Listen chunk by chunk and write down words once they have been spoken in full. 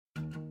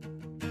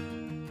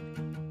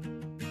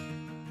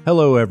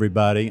Hello,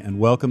 everybody, and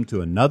welcome to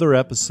another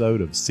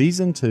episode of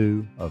Season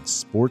 2 of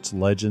Sports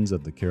Legends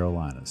of the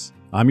Carolinas.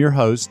 I'm your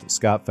host,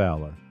 Scott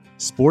Fowler,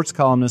 sports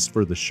columnist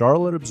for the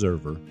Charlotte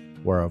Observer,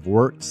 where I've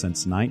worked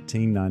since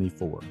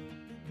 1994.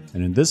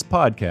 And in this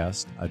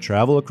podcast, I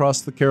travel across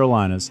the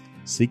Carolinas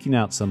seeking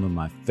out some of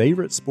my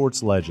favorite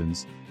sports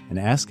legends and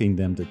asking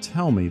them to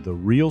tell me the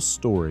real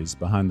stories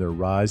behind their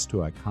rise to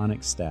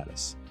iconic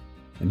status.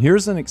 And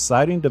here's an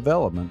exciting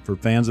development for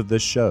fans of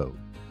this show.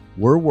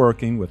 We're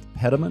working with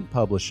Pediment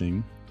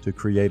Publishing to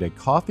create a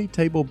coffee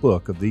table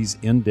book of these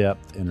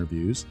in-depth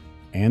interviews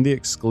and the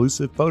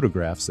exclusive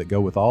photographs that go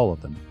with all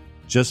of them,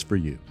 just for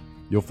you.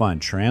 You'll find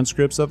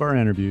transcripts of our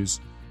interviews,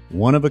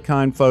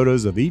 one-of-a-kind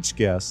photos of each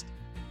guest,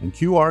 and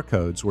QR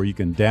codes where you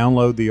can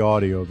download the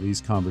audio of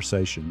these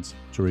conversations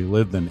to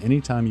relive them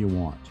anytime you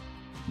want.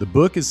 The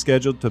book is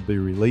scheduled to be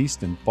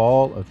released in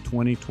fall of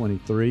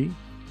 2023,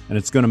 and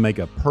it's going to make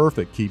a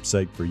perfect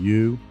keepsake for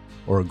you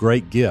or a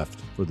great gift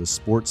for the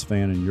sports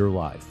fan in your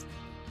life.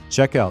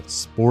 Check out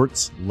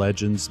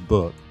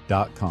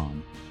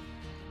sportslegendsbook.com.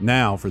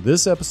 Now, for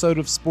this episode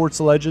of Sports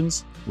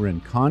Legends, we're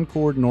in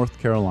Concord, North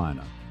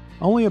Carolina,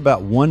 only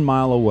about 1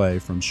 mile away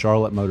from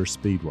Charlotte Motor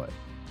Speedway.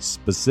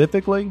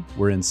 Specifically,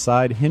 we're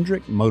inside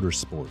Hendrick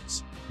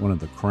Motorsports, one of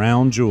the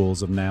crown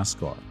jewels of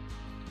NASCAR.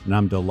 And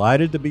I'm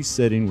delighted to be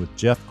sitting with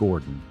Jeff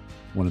Gordon,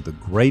 one of the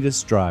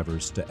greatest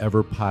drivers to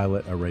ever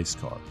pilot a race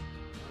car.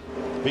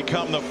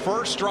 Become the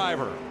first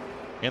driver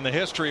in the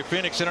history of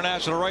Phoenix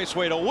International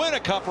Raceway to win a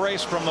cup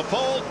race from the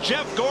pole.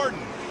 Jeff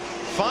Gordon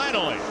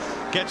finally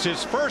gets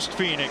his first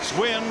Phoenix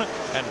win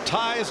and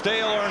ties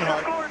Dale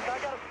Earnhardt.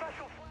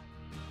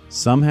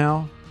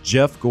 Somehow,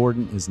 Jeff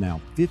Gordon is now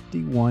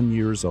 51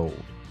 years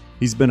old.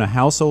 He's been a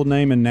household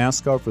name in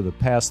NASCAR for the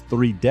past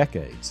 3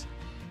 decades,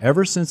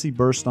 ever since he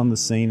burst on the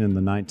scene in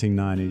the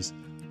 1990s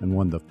and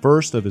won the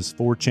first of his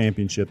 4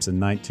 championships in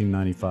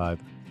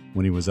 1995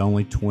 when he was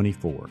only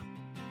 24.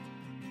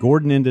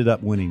 Gordon ended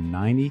up winning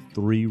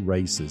 93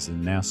 races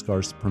in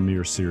NASCAR's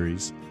Premier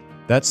Series.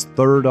 That's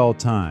third all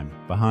time,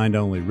 behind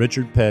only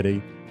Richard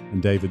Petty and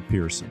David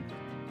Pearson.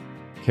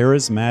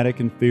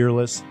 Charismatic and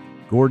fearless,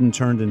 Gordon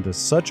turned into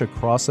such a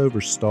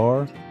crossover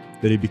star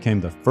that he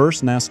became the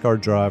first NASCAR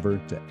driver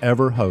to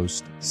ever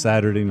host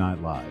Saturday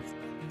Night Live.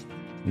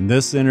 In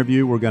this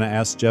interview, we're going to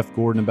ask Jeff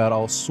Gordon about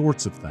all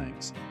sorts of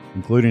things,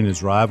 including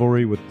his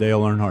rivalry with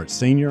Dale Earnhardt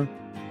Sr.,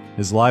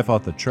 his life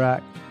off the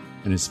track,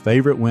 and his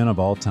favorite win of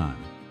all time.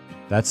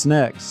 That's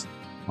next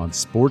on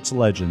Sports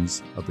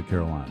Legends of the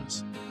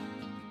Carolinas.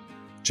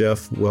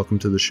 Jeff, welcome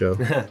to the show.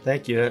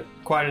 Thank you.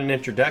 Quite an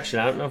introduction.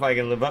 I don't know if I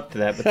can live up to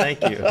that, but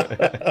thank you.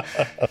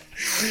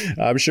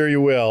 I'm sure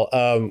you will.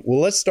 Well,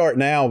 let's start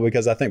now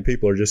because I think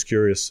people are just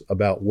curious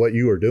about what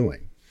you are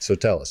doing. So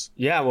tell us.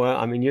 Yeah, well,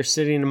 I mean, you're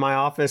sitting in my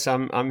office.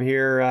 I'm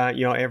here,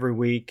 every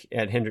week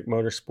at Hendrick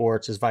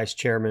Motorsports as vice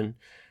chairman.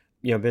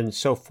 Been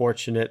so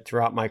fortunate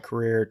throughout my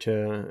career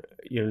to,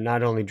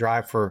 not only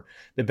drive for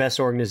the best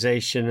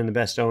organization and the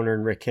best owner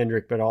in Rick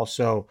Hendrick, but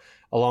also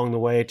along the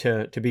way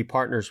to be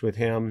partners with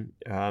him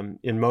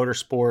in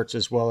motorsports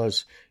as well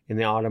as in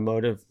the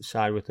automotive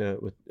side with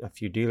a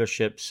few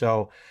dealerships.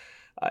 So,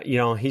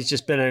 he's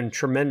just been a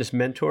tremendous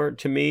mentor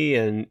to me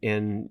and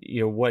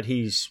what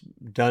he's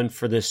done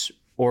for this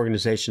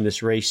organization,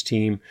 this race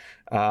team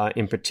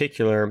in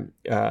particular,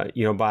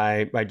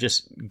 by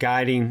just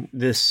guiding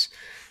this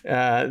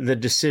the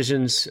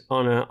decisions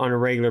on a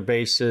regular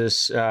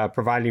basis,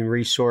 providing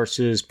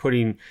resources,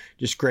 putting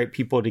just great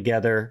people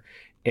together.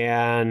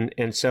 And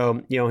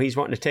so, he's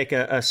wanting to take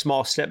a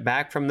small step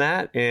back from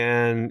that.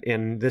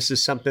 And this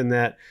is something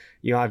that,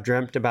 I've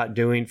dreamt about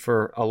doing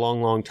for a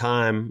long, long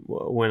time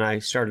when I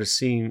started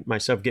seeing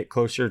myself get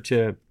closer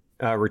to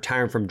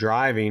retiring from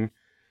driving.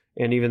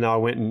 And even though I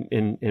went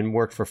and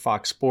worked for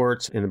Fox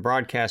Sports in the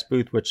broadcast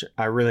booth, which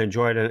I really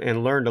enjoyed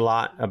and learned a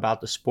lot about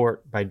the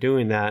sport by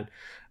doing that,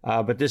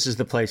 but this is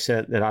the place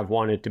that I've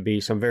wanted to be.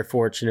 So I'm very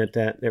fortunate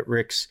that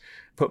Rick's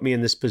put me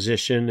in this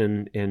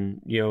position.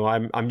 And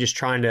I'm just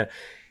trying to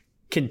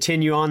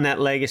continue on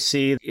that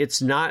legacy.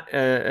 It's not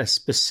a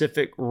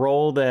specific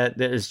role that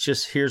is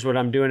just, here's what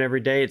I'm doing every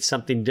day. It's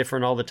something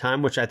different all the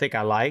time, which I think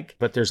I like.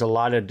 But there's a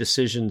lot of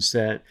decisions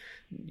that,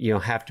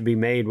 have to be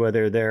made,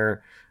 whether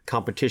they're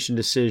competition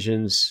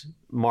decisions,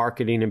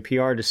 marketing and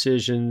PR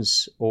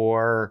decisions,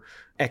 or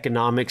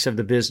economics of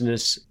the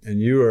business.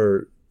 And you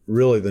are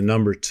really the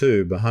number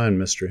 2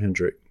 behind Mr.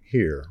 Hendrick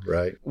here,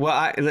 right?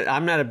 Well,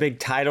 I'm not a big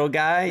title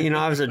guy.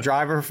 I was a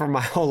driver for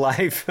my whole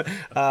life.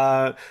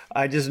 I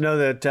just know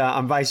that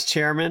I'm vice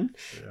chairman,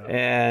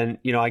 and,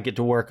 I get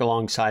to work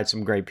alongside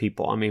some great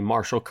people. I mean,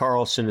 Marshall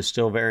Carlson is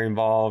still very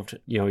involved.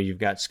 You've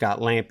got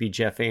Scott Lampe,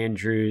 Jeff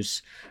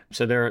Andrews.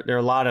 So there are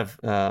a lot of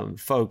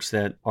folks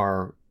that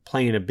are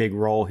playing a big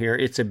role here.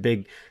 It's a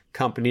big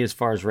company as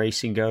far as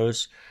racing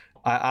goes.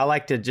 I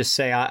like to just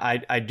say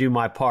I do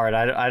my part.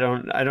 I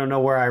don't know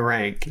where I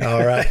rank.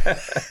 All right,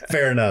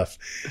 fair enough.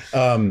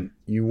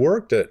 You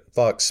worked at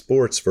Fox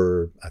Sports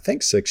for I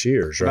think 6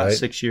 years, right? About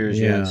 6 years,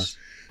 yes.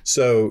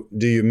 So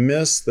do you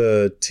miss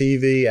the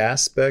TV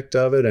aspect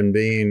of it and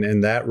being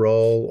in that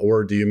role,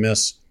 or do you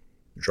miss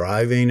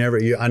driving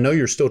I know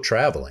you're still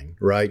traveling,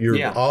 right?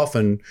 You're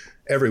often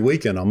every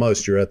weekend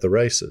almost you're at the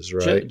races,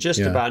 right? Just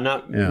about,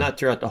 not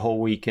throughout the whole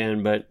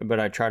weekend, but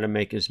I try to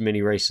make as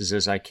many races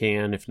as I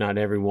can, if not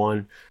every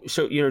one.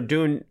 So,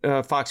 doing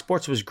Fox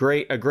Sports was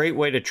a great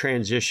way to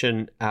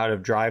transition out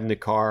of driving the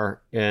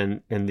car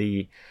and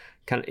the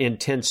kind of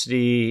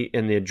intensity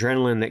and the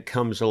adrenaline that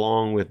comes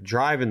along with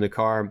driving the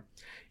car.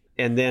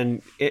 And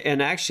then,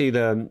 and actually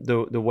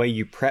the way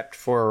you prepped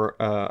for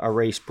a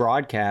race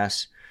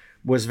broadcast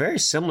was very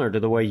similar to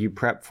the way you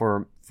prep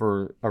for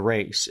a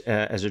race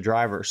as a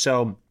driver.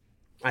 So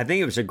I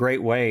think it was a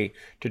great way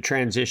to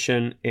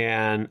transition,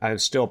 and I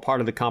was still part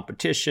of the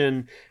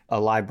competition. A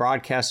live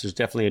broadcast, there's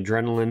definitely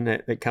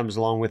adrenaline that comes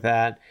along with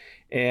that.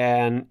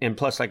 And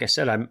plus, like I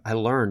said, I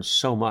learned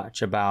so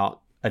much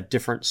about a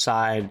different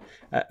side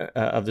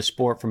of the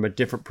sport from a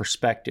different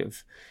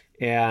perspective.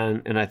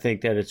 And I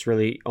think that it's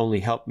really only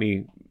helped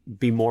me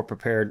be more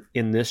prepared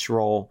in this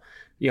role.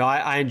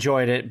 I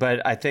enjoyed it,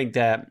 but I think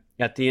that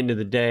at the end of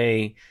the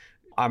day,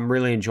 I'm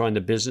really enjoying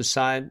the business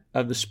side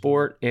of the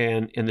sport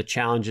and the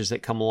challenges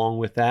that come along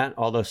with that.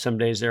 Although some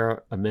days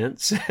they're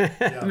immense,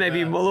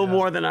 maybe a little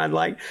more than I'd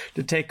like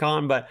to take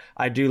on, but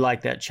I do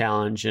like that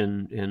challenge.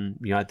 And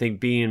I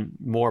think being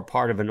more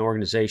part of an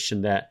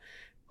organization that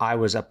I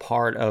was a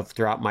part of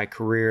throughout my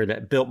career,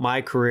 that built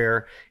my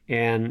career,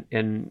 and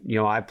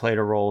I played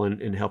a role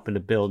in helping to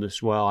build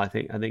as well. I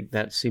think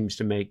that seems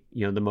to make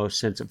the most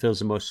sense. It feels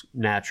the most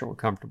natural and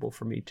comfortable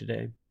for me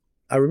today.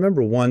 I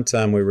remember one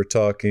time we were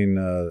talking,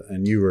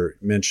 and you were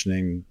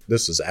mentioning,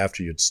 this was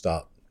after you'd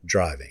stopped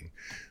driving,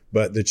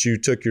 but that you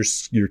took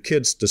your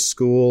kids to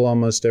school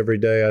almost every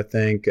day, I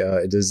think.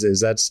 Is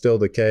that still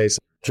the case?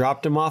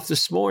 Dropped them off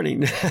this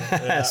morning.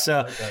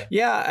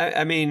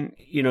 I mean,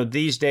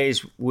 these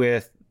days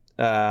with,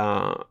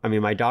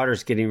 my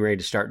daughter's getting ready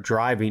to start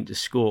driving to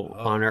school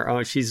on her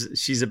own.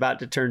 She's about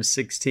to turn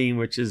 16,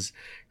 which is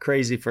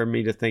crazy for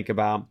me to think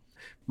about.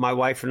 My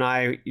wife and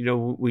I,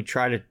 we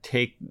try to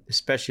take,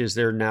 especially as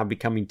they're now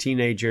becoming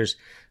teenagers,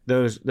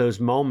 those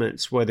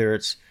moments, whether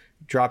it's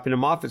dropping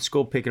them off at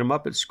school, picking them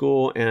up at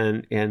school,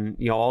 and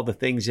all the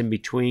things in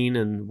between,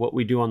 and what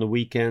we do on the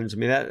weekends. I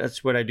mean,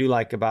 that's what I do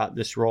like about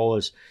this role,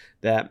 is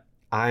that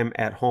I'm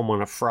at home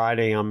on a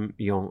Friday. I'm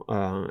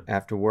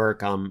after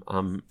work.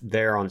 I'm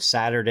there on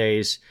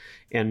Saturdays,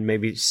 and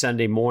maybe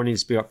Sunday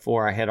mornings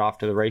before I head off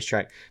to the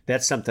racetrack.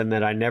 That's something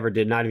that I never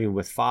did, not even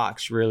with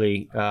Fox,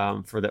 really,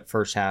 for that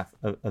first half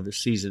of the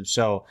season.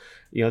 So,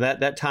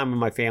 that time with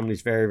my family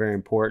is very, very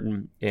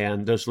important.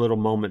 And those little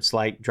moments,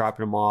 like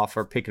dropping them off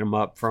or picking them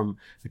up from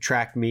a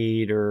track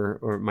meet,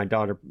 or my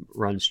daughter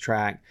runs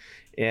track,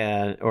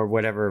 or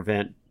whatever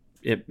event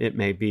it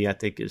may be, I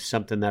think is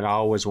something that I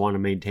always want to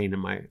maintain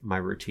in my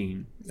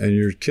routine. And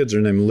your kids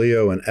are named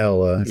Leo and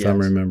Ella, if I'm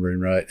remembering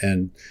right.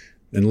 And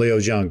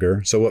Leo's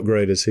younger. So what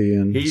grade is he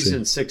in? He's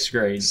in sixth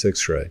grade.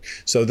 Sixth grade.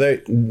 So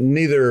they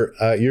neither,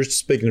 you're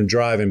speaking of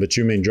driving, but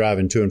you mean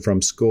driving to and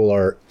from school.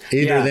 Are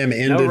either of them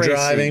into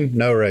driving?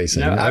 No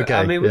racing. No,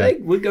 okay.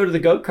 We go to the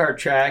go-kart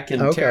track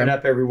and tear it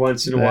up every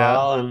once in a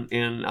while.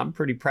 And I'm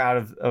pretty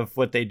proud of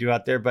what they do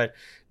out there. But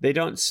they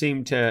don't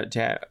seem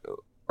to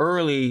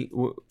early,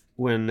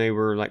 when they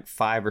were like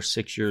 5 or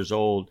 6 years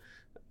old,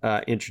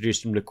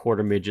 introduced them to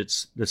quarter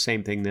midgets, the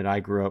same thing that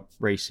I grew up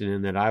racing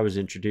in, that I was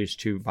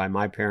introduced to by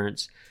my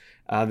parents.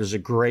 There's a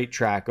great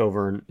track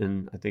over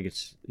in I think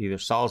it's either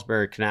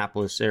Salisbury,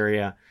 Kannapolis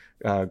area,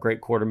 great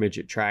quarter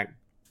midget track.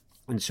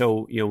 And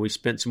so, we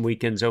spent some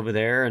weekends over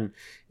there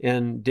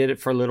and did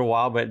it for a little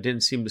while, but it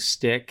didn't seem to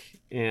stick.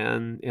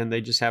 And they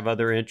just have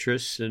other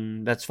interests,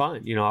 and that's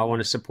fine. I want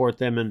to support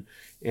them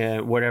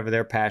and whatever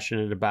they're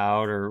passionate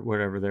about or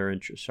whatever their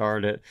interests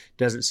are. That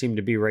doesn't seem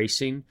to be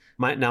racing.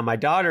 My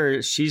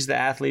daughter, she's the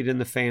athlete in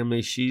the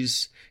family.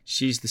 She's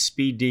the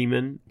speed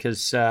demon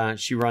because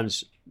she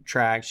runs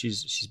track.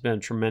 She's been a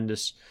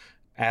tremendous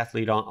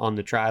athlete on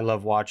the track. I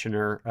love watching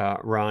her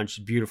run.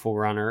 She's a beautiful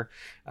runner.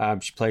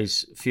 She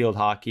plays field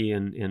hockey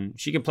and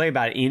she can play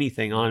about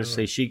anything.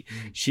 Honestly,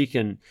 she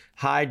can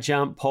high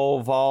jump,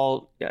 pole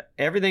vault,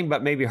 everything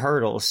but maybe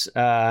hurdles.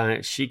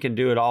 She can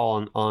do it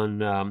all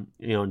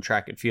on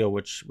track and field,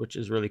 which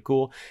is really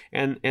cool.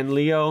 And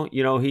Leo,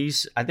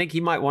 I think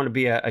he might want to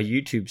be a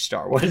YouTube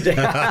star one day.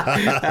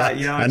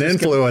 An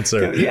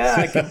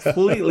influencer.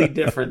 Completely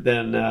different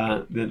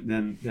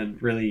than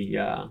really.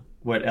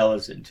 What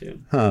Ella's into.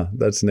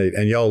 That's neat.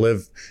 And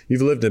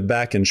you've lived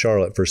back in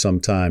Charlotte for some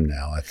time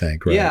now, I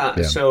think, right?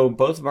 Yeah. So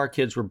both of our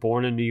kids were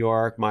born in New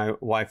York. My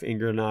wife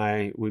Ingrid and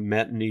I, we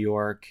met in New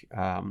York,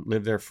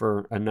 lived there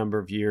for a number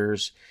of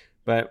years.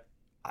 But,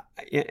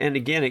 and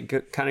again,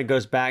 it kind of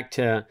goes back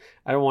to,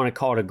 I don't want to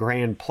call it a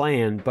grand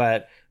plan,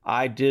 but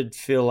I did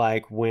feel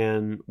like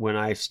when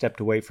I stepped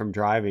away from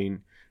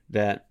driving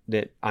that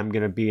I'm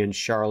going to be in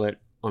Charlotte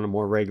on a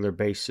more regular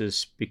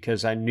basis,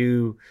 because I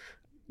knew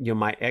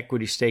my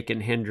equity stake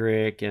in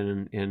Hendrick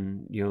and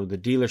the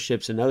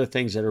dealerships and other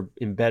things that are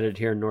embedded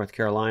here in North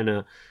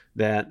Carolina,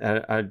 that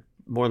I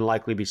more than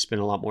likely be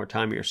spending a lot more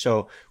time here.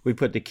 So we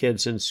put the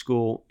kids in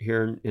school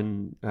here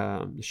in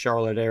the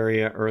Charlotte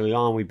area early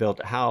on. We built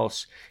a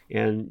house,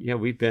 and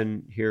we've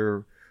been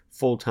here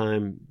full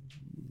time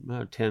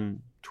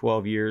 10,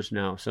 12 years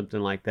now, something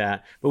like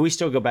that. But we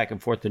still go back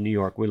and forth to New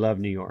York. We love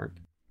New York.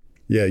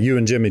 Yeah, you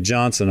and Jimmy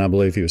Johnson, I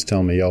believe he was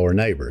telling me y'all were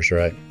neighbors,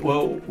 right?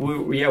 Well,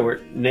 we're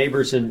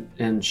neighbors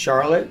in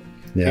Charlotte.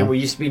 Yeah. And we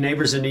used to be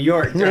neighbors in New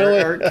York.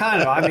 Really? Or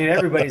kind of. I mean,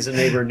 everybody's a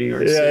neighbor in New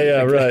York City.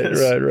 Yeah,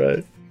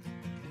 right.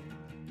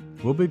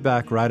 We'll be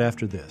back right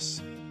after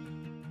this.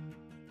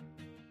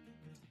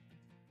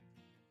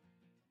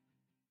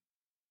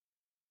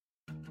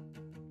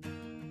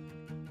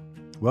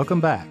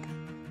 Welcome back.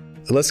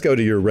 Let's go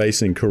to your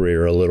racing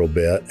career a little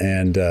bit.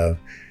 And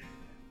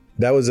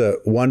that was a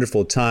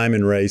wonderful time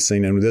in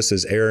racing, and this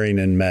is airing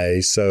in May.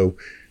 So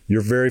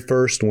your very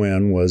first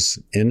win was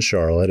in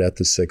Charlotte at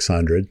the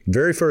 600.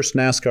 Very first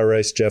NASCAR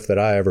race, Jeff, that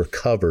I ever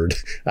covered.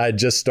 I had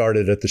just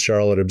started at the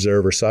Charlotte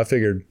Observer, so I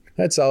figured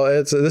this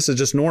is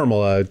just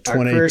normal. 22.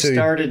 Our career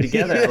started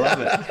together. I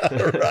love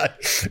it. Right.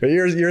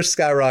 You're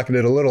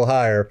skyrocketed a little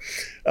higher.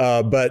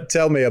 But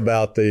tell me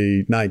about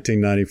the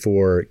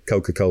 1994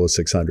 Coca-Cola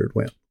 600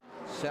 win.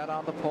 Set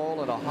on the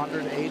pole at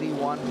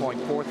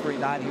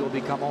 181.439. He will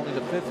become only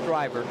the 5th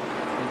driver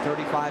in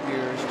 35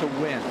 years to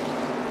win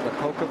the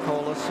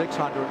Coca-Cola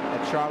 600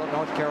 at Charlotte,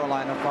 North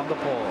Carolina from the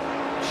pole.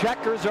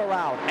 Checkers are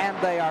out, and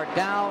they are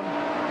down,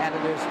 and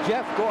it is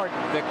Jeff Gordon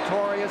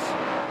victorious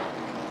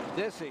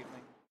this evening.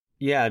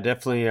 Yeah,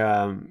 definitely.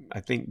 I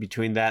think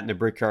between that and the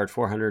Brickyard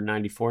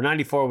 494,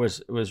 94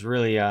 was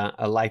really a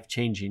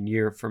life-changing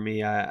year for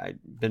me. I'd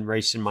been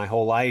racing my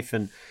whole life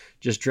and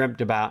just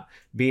dreamt about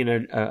being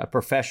a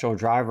professional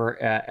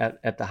driver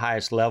at the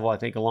highest level. I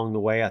think along the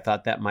way, I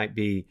thought that might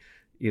be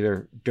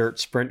either dirt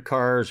sprint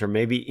cars or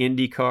maybe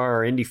IndyCar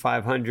or Indy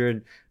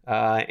 500.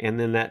 And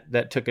then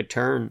that took a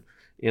turn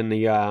in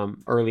the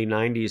early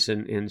 90s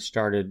and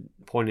started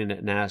pointing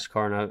at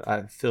NASCAR. And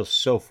I feel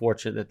so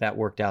fortunate that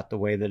worked out the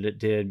way that it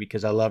did,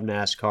 because I love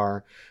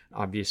NASCAR.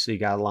 Obviously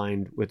got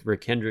aligned with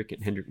Rick Hendrick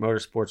at Hendrick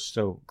Motorsports,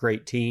 so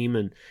great team,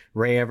 and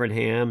Ray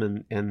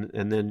Evernham,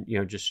 and then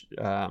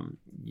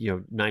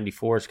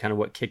 94 is kind of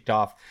what kicked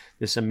off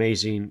this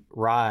amazing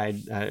ride,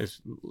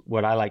 is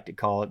what I like to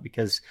call it,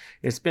 because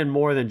it's been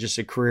more than just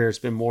a career. It's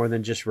been more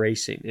than just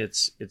racing.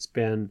 It's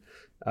been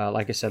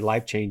like I said,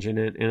 life-changing,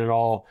 and it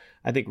all,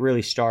 I think,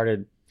 really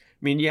started.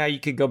 I mean, yeah, you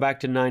could go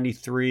back to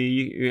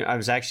 93. I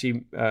was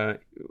actually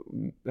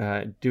doing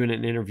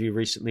an interview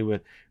recently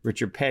with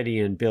Richard Petty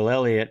and Bill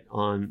Elliott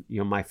on,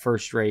 my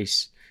first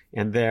race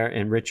and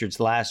Richard's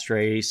last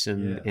race,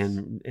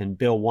 and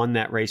Bill won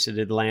that race at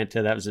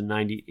Atlanta. That was in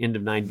end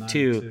of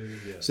 92.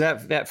 Yes. So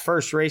that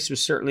first race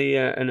was certainly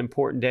an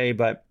important day,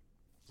 but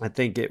I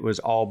think it was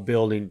all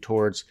building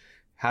towards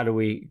how do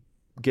we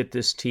get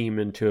this team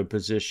into a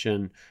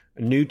position,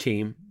 a new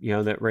team,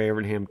 that Ray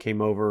Evernham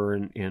came over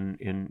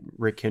and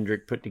Rick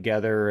Hendrick put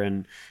together,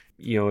 and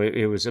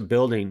it was a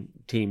building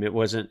team. It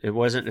wasn't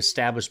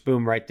established,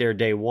 boom, right there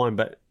day one,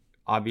 but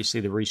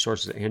obviously the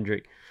resources at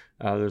Hendrick,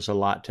 there's a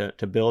lot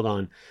to build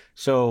on.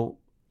 So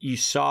you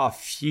saw a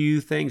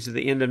few things at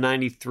the end of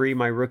 93,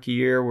 my rookie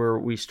year, where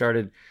we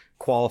started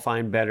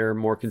qualifying better,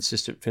 more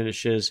consistent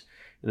finishes.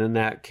 And then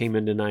that came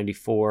into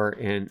 94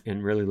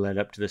 and really led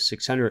up to the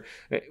 600.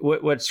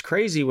 What's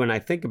crazy when I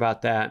think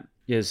about that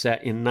is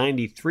that in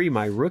 93,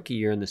 my rookie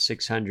year in the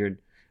 600,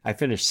 I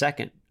finished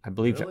second, I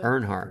believe, to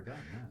Earnhardt,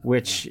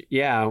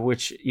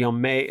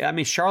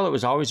 Charlotte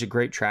was always a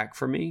great track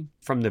for me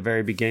from the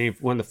very beginning.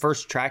 One of the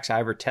first tracks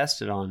I ever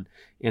tested on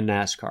in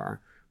NASCAR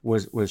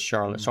was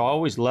Charlotte. Mm-hmm. So I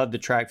always loved the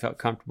track, felt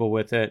comfortable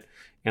with it.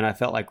 And I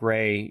felt like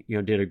Ray,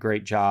 did a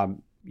great job,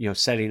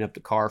 setting up the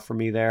car for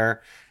me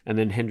there. And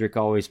then Hendrick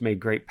always made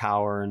great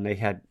power, and they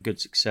had good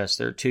success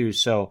there too.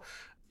 So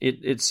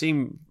it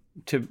seemed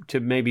to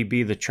maybe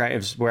be the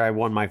track where I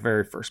won my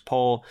very first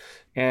pole.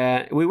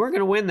 And we weren't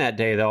going to win that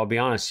day, though, I'll be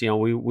honest.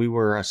 We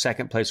were a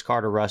second place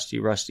car to Rusty.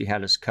 Rusty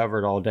had us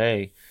covered all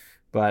day.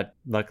 But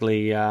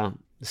luckily, the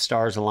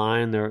stars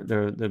aligned.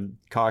 The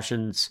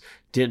cautions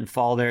didn't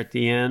fall there at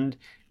the end.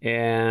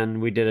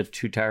 And we did a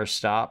 2-tire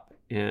stop,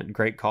 and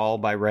great call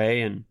by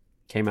Ray, and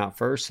came out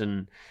first.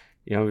 And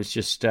it was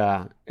just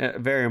a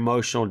very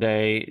emotional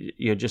day,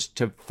 just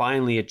to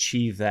finally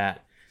achieve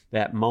that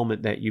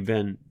moment that you've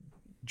been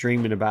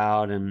dreaming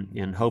about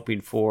and hoping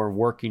for,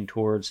 working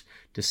towards,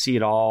 to see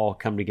it all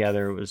come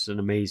together. It was an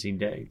amazing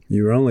day.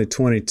 You were only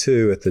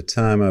 22 at the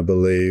time, I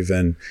believe.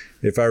 And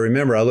if I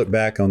remember, I look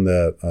back on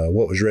the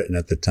what was written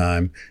at the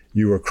time,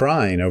 you were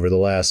crying over the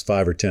last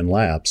 5 or 10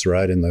 laps,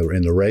 right, in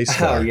the race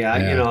car. Oh,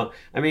 yeah.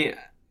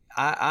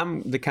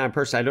 I'm the kind of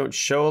person, I don't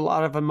show a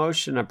lot of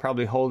emotion. I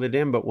probably hold it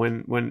in, but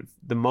when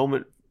the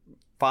moment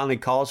finally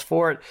calls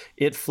for it,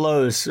 it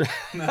flows.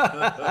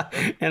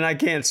 And I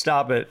can't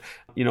stop it.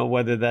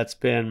 Whether that's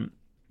been,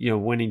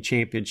 winning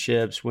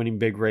championships, winning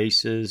big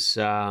races,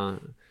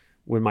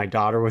 when my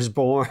daughter was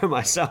born,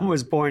 my son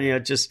was born,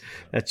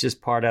 that's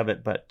just part of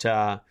it. But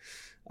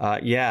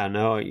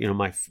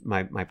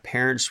my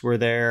parents were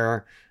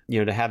there,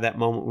 to have that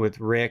moment with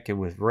Rick and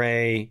with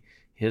Ray,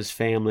 his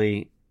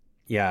family,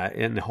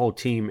 and the whole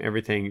team,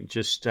 everything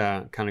just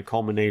kind of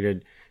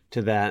culminated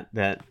to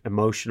that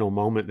emotional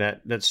moment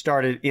that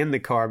started in the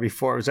car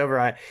before it was over.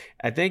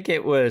 I think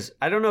it was,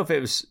 I don't know if it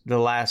was the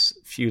last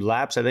few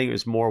laps. I think it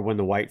was more when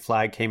the white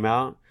flag came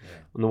out. Yeah.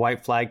 When the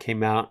white flag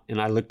came out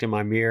and I looked in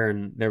my mirror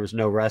and there was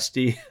no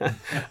Rusty,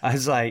 I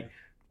was like,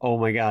 oh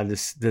my God,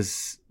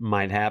 this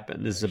might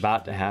happen. This is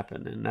about to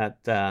happen. And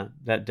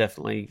that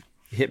definitely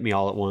hit me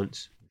all at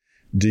once.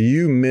 Do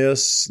you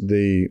miss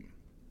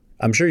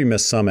I'm sure you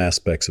miss some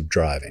aspects of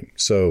driving.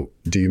 So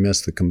do you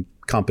miss the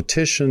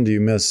competition? Do you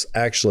miss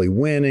actually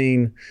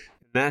winning?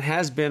 That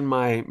has been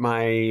my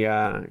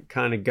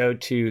kind of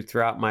go-to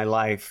throughout my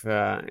life,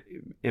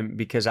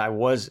 because I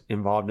was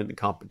involved in the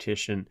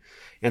competition.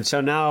 And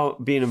so now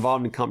being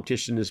involved in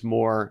competition is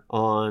more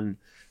on,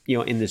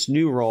 in this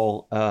new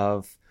role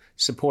of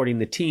supporting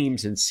the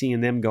teams and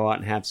seeing them go out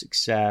and have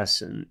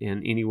success. And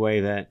in any way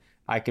that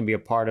I can be a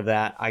part of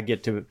that, I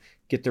get to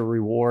get the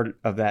reward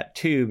of that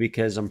too,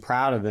 because I'm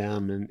proud of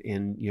them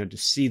and to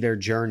see their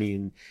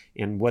journey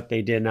and what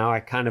they did. Now I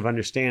kind of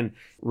understand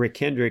Rick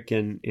Hendrick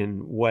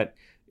and what,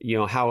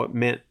 how it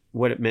meant,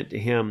 what it meant to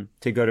him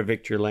to go to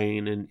Victory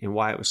Lane and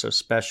why it was so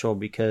special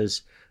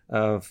because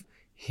of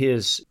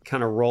his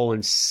kind of role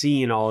in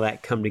seeing all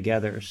that come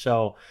together.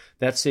 So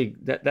that's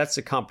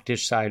the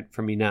competition side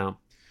for me now.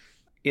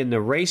 In the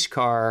race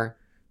car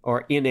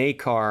or in a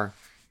car,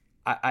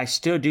 I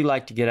still do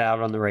like to get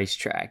out on the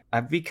racetrack.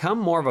 I've become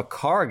more of a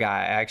car guy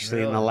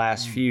actually in the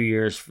last few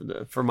years.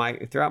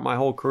 Throughout my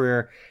whole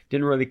career,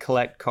 didn't really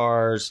collect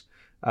cars,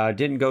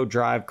 didn't go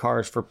drive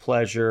cars for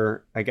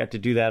pleasure. I got to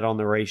do that on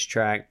the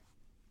racetrack,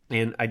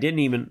 and I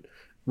didn't even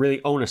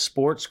really own a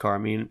sports car. I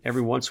mean,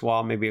 every once in a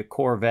while, maybe a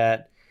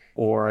Corvette,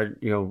 or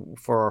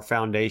for our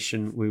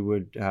foundation, we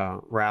would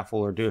raffle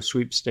or do a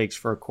sweepstakes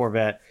for a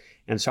Corvette,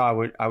 and so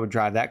I would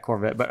drive that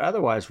Corvette. But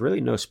otherwise,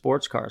 really no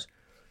sports cars.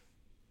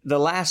 The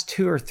last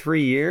 2 or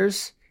 3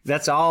 years,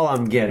 that's all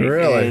I'm getting.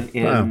 Really?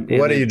 And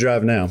what do you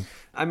drive now?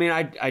 I mean,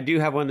 I do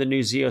have one of the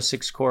new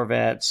Z06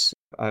 Corvettes.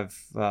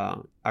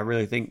 I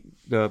really think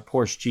the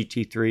Porsche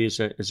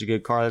GT3 is a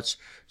good car.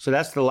 So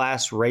that's the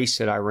last race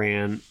that I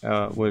ran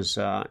was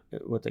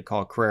what they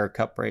call a Carrera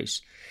Cup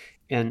race.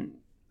 And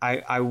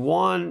I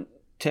want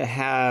to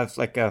have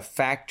like a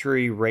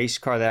factory race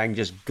car that I can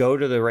just go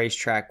to the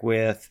racetrack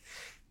with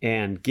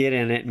and get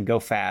in it and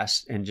go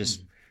fast and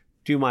just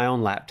do my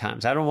own lap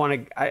times. I don't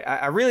want to,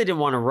 I really didn't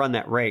want to run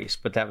that race,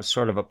 but that was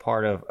sort of a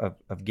part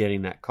of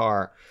getting that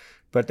car.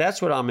 But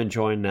that's what I'm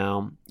enjoying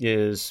now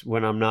is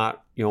when I'm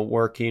not,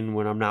 working,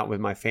 when I'm not with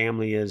my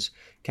family is,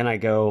 can I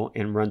go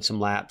and run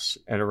some laps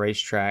at a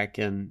racetrack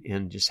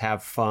and just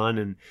have fun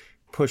and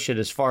push it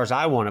as far as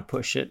I want to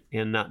push it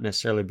and not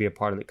necessarily be a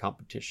part of the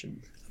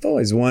competition. I've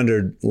always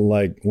wondered,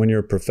 like, when you're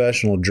a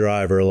professional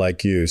driver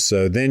like you,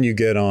 so then you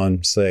get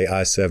on, say,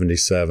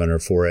 I-77 or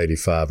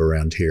 485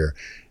 around here,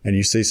 and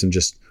you see some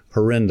just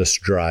horrendous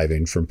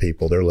driving from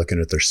people. They're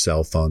looking at their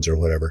cell phones or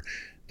whatever.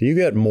 Do you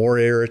get more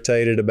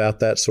irritated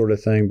about that sort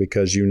of thing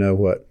because you know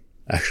what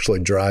actually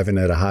driving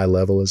at a high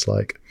level is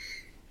like?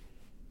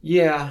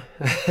 Yeah,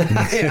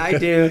 I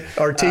do.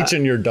 Or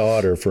teaching your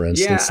daughter, for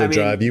instance, to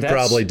drive. You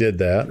probably did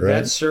that, right?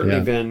 That's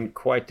certainly been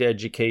quite the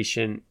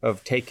education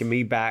of taking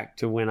me back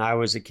to when I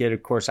was a kid.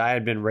 Of course, I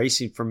had been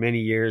racing for many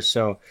years,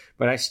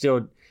 but I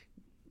still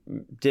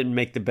didn't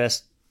make the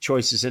best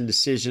choices and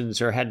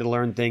decisions or had to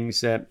learn things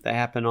that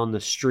happen on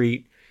the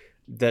street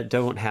that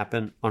don't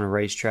happen on a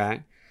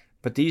racetrack.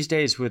 But these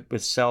days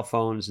with cell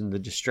phones and the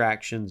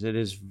distractions, it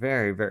is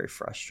very, very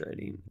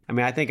frustrating. I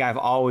mean, I think I've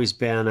always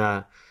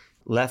been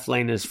left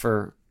lane is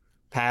for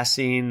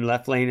passing.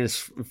 Left lane is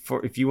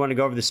for if you want to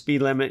go over the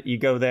speed limit, you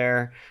go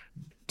there.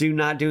 Do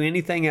not do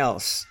anything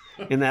else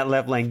in that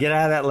left lane. Get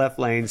out of that left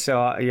lane. So,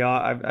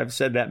 I've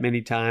said that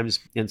many times.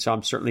 And so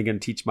I'm certainly going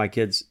to teach my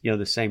kids,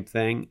 the same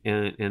thing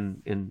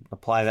and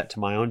apply that to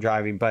my own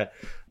driving. But,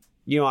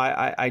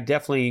 I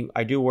definitely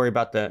do worry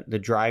about the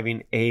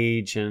driving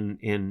age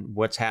and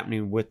what's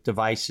happening with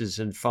devices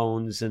and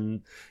phones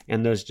and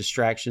those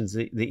distractions,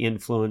 the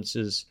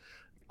influences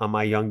on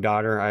my young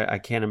daughter. I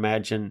can't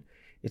imagine.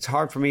 It's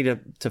hard for me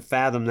to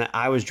fathom that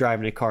I was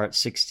driving a car at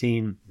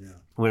 16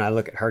 when I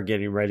look at her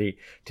getting ready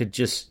to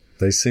just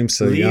they seem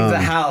so leave young. The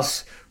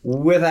house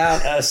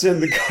without us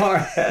in the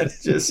car. That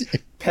just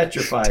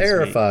petrifies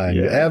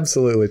terrifying. me.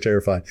 Absolutely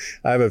terrifying.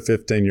 I have a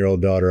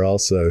 15-year-old daughter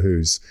also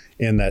who's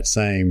in that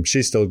same,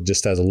 she still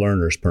just has a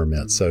learner's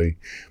permit. So,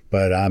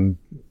 but I've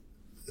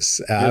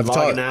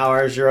logging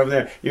hours. You're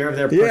over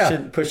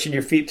there pushing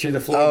your feet through the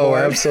floorboard. Oh,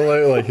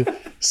 absolutely.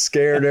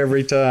 Scared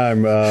every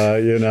time,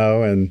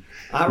 and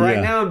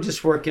right now I'm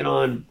just working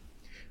on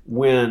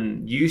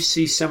when you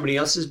see somebody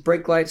else's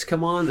brake lights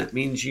come on, that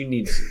means you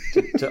need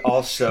to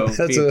also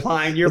be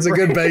applying your brake.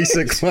 That's a good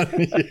basic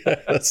one. Yeah,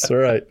 that's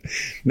right.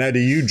 Now, do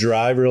you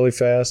drive really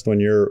fast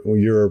when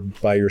you're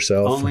by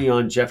yourself? Only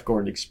on Jeff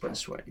Gordon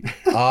Expressway.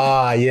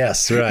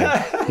 Yes, right.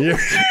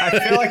 I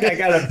feel like I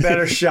got a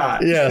better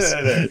shot. Yes.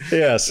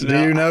 No,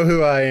 do you know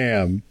who I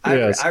am?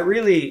 Yes. I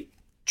really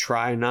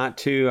try not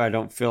to. I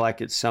don't feel like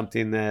it's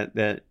something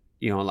that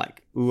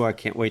like, ooh, I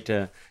can't wait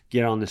to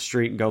get on the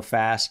street and go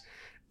fast.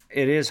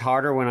 It is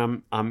harder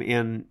when I'm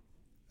in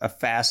a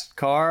fast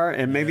car,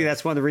 and maybe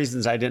that's one of the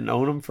reasons I didn't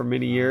own them for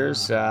many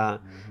years,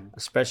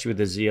 especially with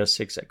the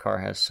Z06. That car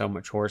has so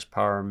much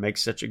horsepower and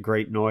makes such a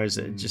great noise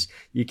that it just,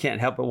 you can't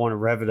help but want to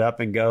rev it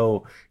up and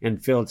go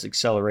and feel its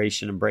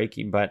acceleration and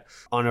braking. But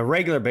on a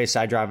regular basis,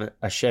 I drive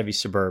a Chevy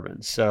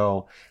Suburban.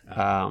 So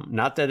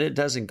not that it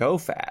doesn't go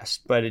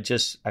fast, but it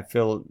just, I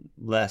feel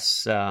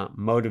less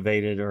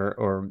motivated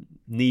or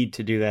need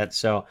to do that.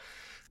 So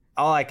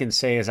all I can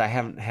say is I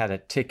haven't had a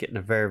ticket in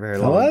a very, very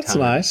long time. Oh, that's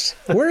nice.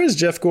 Where is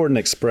Jeff Gordon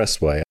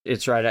Expressway?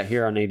 It's right out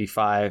here on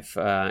 85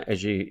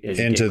 as you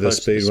into get the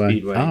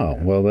Speedway. Oh,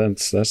 well,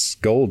 that's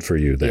gold for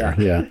you there.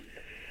 Yeah.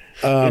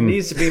 It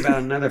needs to be about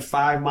another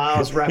 5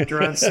 miles wrapped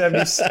around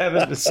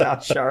 77 to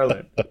South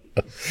Charlotte.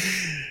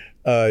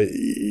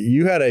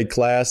 You had a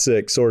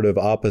classic sort of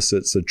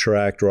opposites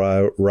attract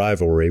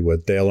rivalry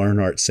with Dale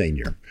Earnhardt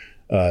Sr.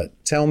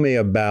 Tell me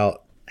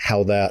about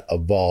how that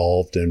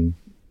evolved, and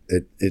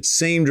it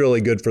seemed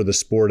really good for the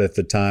sport at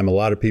the time. A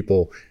lot of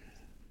people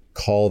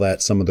call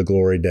that some of the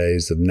glory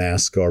days of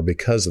NASCAR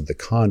because of the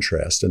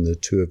contrast in the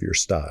two of your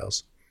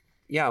styles.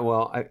 Yeah,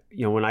 well,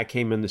 when I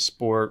came in the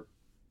sport,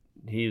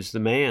 he was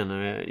the man.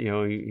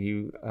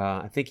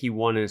 I think he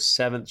won his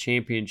 7th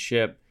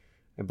championship,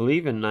 I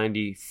believe in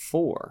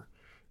 '94.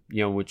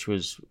 Which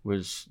was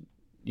the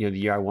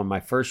year I won my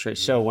first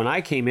race. So when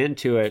I came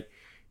into it,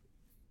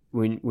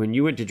 when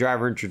you went to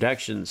driver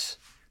introductions,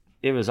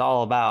 it was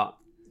all about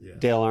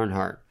Dale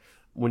Earnhardt.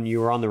 When you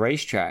were on the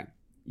racetrack,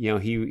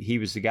 he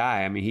was the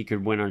guy. I mean, he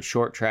could win on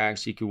short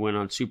tracks. He could win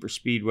on super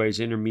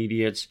speedways,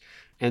 intermediates.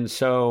 And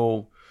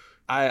so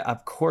I,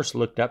 of course,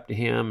 looked up to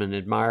him and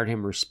admired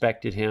him,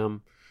 respected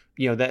him.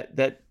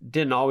 That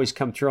didn't always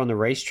come through on the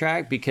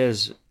racetrack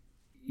because,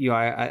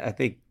 I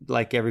think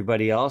like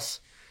everybody else,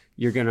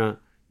 you're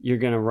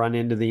gonna run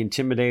into the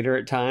Intimidator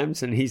at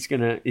times, and he's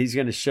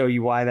gonna show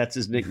you why that's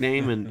his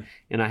nickname.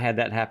 And I had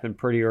that happen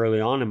pretty early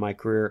on in my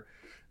career.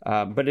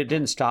 But it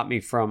didn't stop me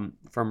from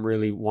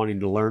really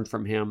wanting to learn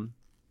from him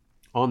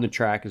on the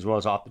track as well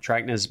as off the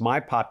track. And as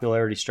my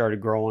popularity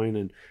started growing,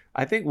 and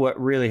I think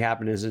what really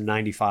happened is in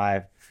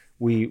 '95,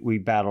 we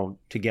battled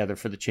together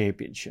for the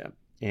championship.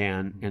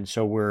 And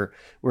so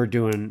we're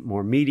doing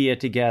more media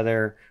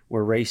together,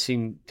 we're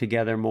racing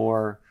together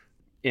more,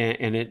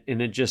 and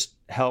it just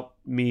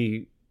helped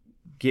me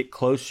get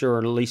closer, or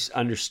at least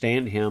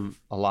understand him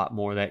a lot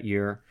more that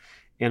year.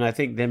 And I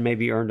think then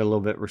maybe earned a little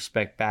bit of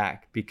respect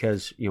back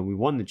because, we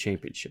won the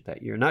championship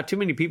that year. Not too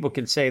many people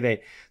can say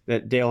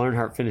that Dale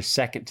Earnhardt finished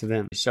second to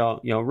them.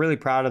 So, really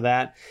proud of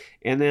that.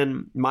 And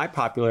then my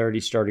popularity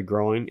started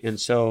growing. And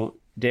so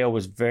Dale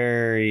was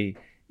very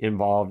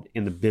involved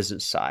in the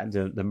business side,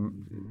 the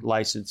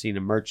licensing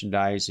and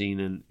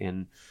merchandising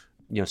and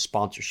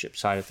sponsorship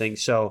side of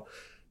things. So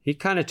he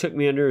kind of took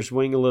me under his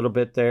wing a little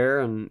bit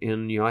there.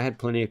 And I had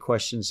plenty of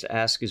questions to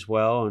ask as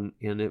well.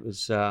 And it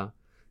was...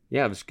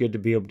 it was good to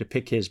be able to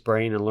pick his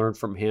brain and learn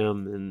from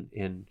him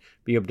and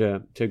be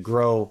able to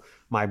grow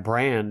my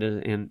brand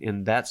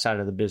in that side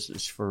of the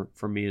business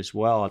for me as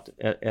well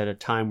at a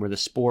time where the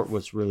sport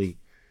was really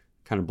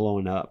kind of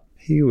blowing up.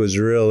 He was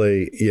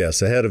really,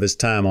 ahead of his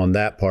time on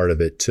that part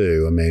of it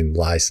too. I mean,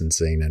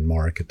 licensing and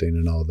marketing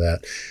and all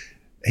that.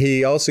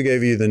 He also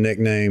gave you the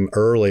nickname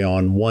early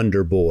on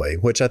Wonder Boy,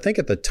 which I think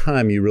at the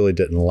time you really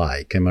didn't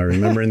like. Am I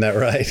remembering that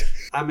right?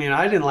 I mean,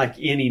 I didn't like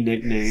any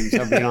nicknames,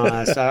 I'll be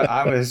honest.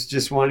 I was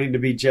just wanting to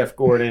be Jeff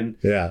Gordon.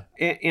 Yeah.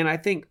 And I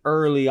think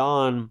early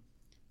on,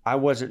 I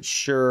wasn't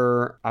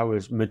sure I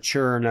was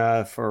mature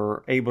enough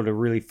or able to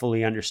really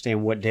fully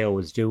understand what Dale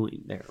was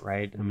doing there,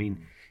 right? I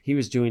mean, he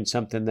was doing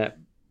something that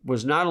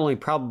was not only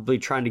probably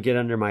trying to get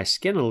under my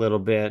skin a little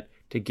bit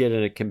to get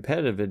a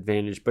competitive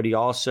advantage, but he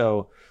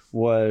also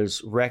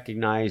was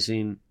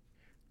recognizing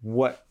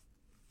what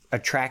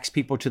attracts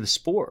people to the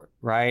sport,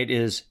 right?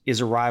 Is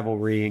a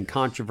rivalry and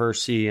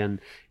controversy and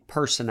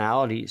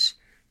personalities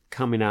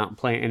coming out and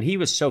playing. And he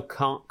was so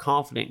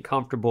confident and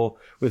comfortable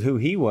with who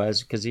he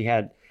was because he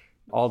had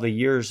all the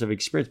years of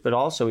experience, but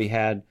also he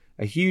had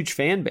a huge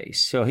fan base.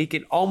 So he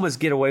could almost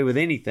get away with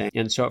anything.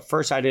 And so at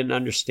first I didn't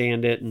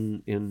understand it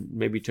and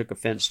maybe took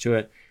offense to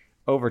it.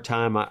 Over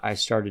time, I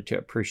started to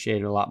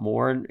appreciate it a lot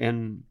more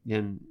and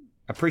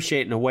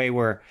appreciate it in a way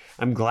where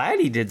I'm glad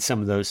he did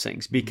some of those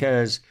things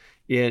because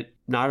it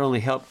not only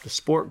helped the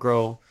sport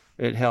grow,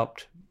 it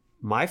helped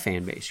my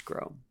fan base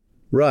grow.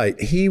 Right.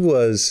 He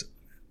was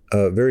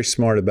very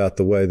smart about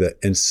the way that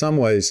in some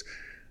ways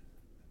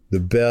the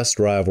best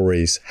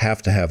rivalries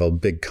have to have a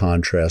big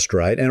contrast,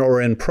 right? And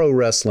or in pro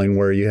wrestling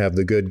where you have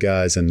the good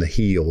guys and the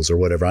heels or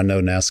whatever. I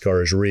know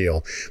NASCAR is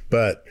real,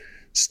 but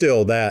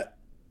still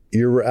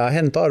I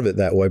hadn't thought of it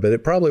that way, but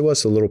it probably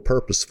was a little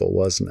purposeful,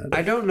 wasn't it?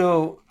 I don't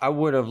know. I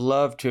would have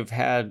loved to have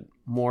had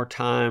more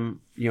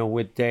time,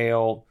 with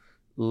Dale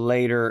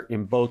later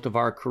in both of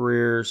our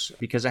careers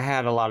because I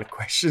had a lot of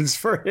questions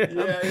for him.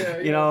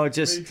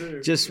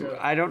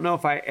 I don't know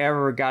if I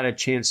ever got a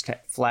chance to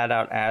flat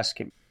out ask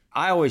him.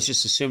 I always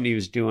just assumed he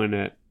was doing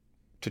it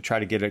to try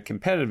to get a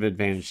competitive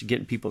advantage, to get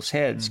in people's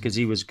heads, because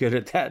he was good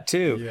at that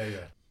too.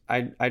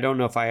 Yeah. I don't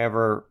know if I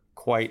ever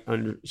quite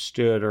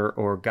understood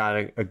or got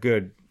a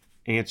good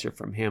answer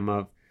from him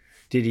of,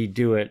 did he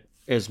do it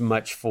as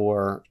much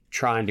for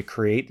trying to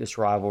create this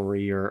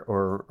rivalry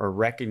or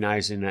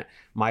recognizing that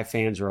my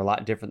fans are a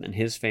lot different than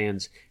his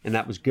fans, and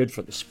that was good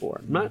for the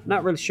sport.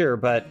 Not really sure,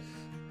 but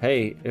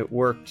hey, it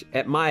worked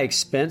at my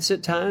expense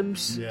at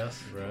times.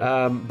 Yes,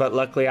 right. But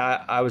luckily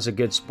I was a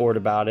good sport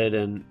about it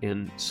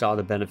and saw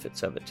the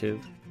benefits of it too.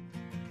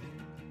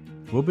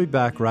 We'll be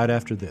back right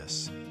after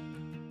this.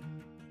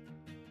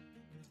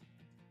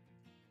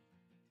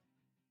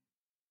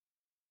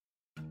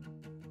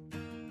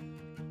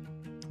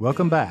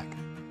 Welcome back.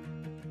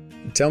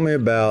 Tell me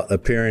about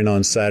appearing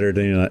on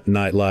Saturday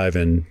Night Live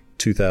in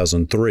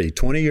 2003.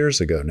 20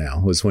 years ago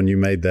now was when you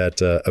made that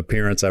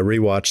appearance. I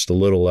rewatched a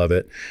little of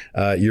it.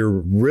 You're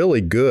really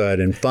good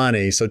and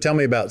funny. So tell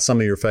me about some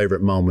of your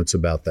favorite moments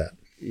about that.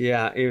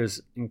 Yeah, it was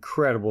an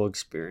incredible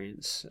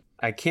experience.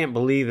 I can't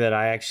believe that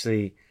I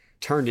actually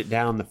turned it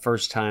down the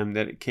first time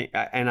that it came.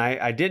 And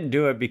I didn't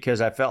do it because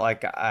I felt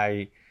like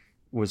I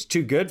was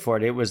too good for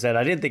it. It was that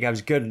I didn't think I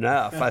was good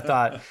enough. I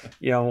thought,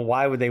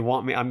 why would they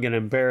want me? I'm going to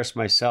embarrass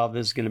myself.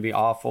 This is going to be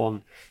awful.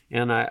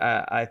 And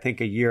I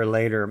think a year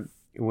later,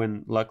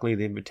 when luckily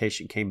the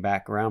invitation came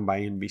back around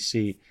by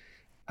NBC,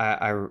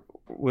 I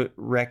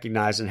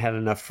recognized and had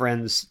enough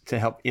friends to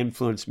help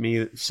influence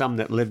me, some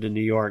that lived in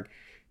New York,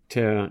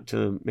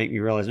 to make me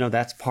realize, no,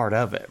 that's part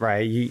of it,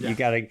 right? You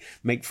got to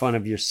make fun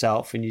of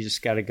yourself, and you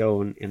just got to go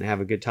and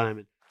have a good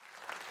time.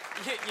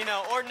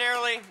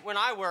 Ordinarily, when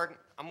I work,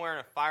 I'm wearing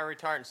a fire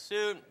retardant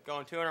suit,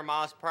 going 200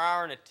 miles per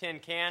hour in a tin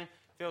can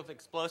filled with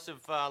explosive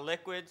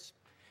liquids.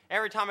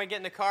 Every time I get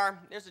in the car,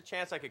 there's a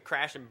chance I could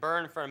crash and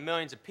burn in front of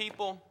millions of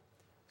people.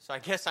 So I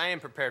guess I am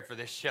prepared for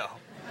this show.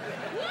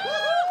 Woo! We love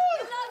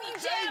you,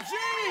 Jeff!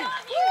 We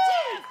love you,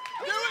 Jeff!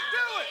 Do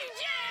it!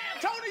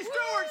 Tony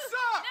Stewart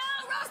sucks!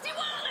 No, Rusty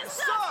Wallace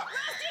sucks!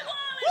 Rusty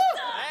Wallace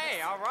sucks!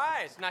 Hey, all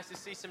right. It's nice to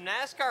see some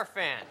NASCAR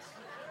fans.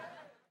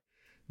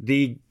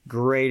 The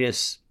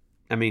greatest,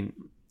 I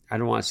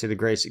don't want to say the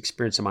greatest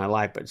experience of my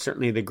life, but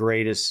certainly the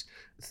greatest,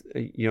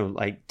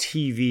 like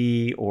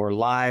TV or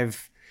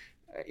live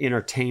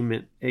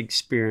entertainment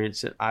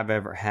experience that I've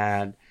ever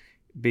had,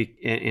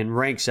 and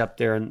ranks up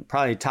there and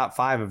probably top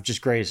 5 of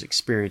just greatest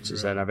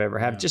experiences that I've ever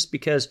had. Just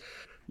because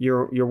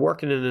you're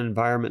working in an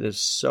environment that's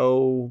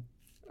so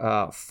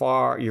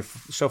far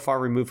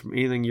removed from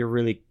anything you're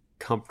really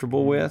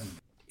comfortable with.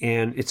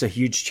 And it's a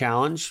huge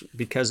challenge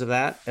because of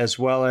that, as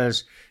well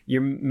as you're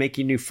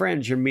making new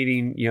friends. You're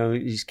meeting,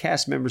 these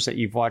cast members that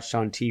you've watched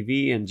on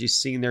TV and just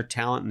seeing their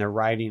talent and their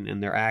writing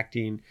and their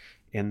acting.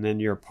 And then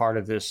you're part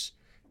of this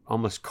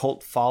almost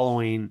cult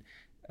following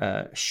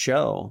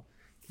show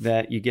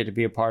that you get to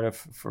be a part of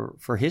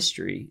for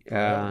history.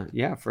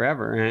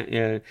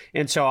 Forever.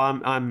 And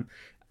so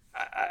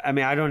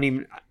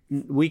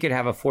we could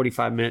have a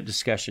 45-minute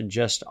discussion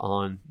just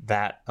on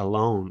that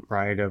alone,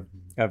 right?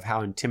 Of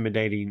how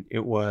intimidating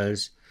it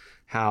was,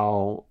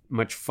 how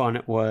much fun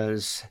it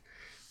was,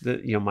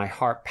 my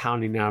heart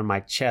pounding out of my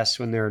chest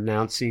when they're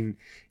announcing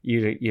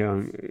you,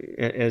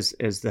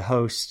 as the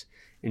host,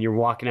 and you're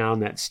walking out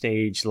on that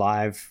stage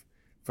live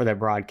for that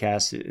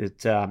broadcast.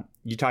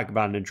 You talk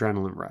about an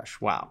adrenaline rush.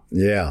 Wow.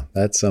 Yeah,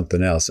 that's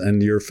something else.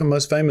 And your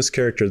most famous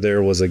character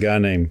there was a guy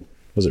named,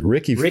 was it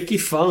Ricky? Ricky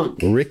Funk.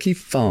 Ricky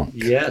Funk.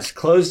 Yes,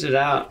 closed it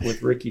out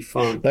with Ricky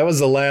Funk. That was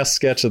the last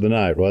sketch of the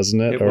night,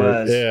 wasn't it? It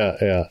was.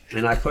 Yeah.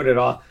 And I put it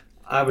all,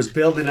 I was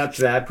building up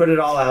to that. I put it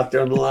all out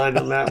there on the line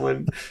on that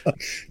one.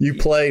 You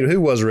played, who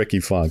was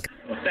Ricky Funk?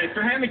 Well, thanks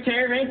for having me,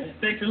 Terry.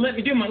 Thanks for letting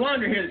me do my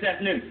laundry here this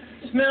afternoon.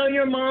 Smell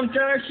your mom's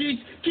dryer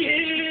sheets,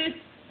 kiss.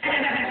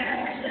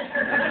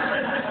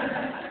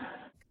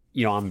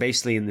 I'm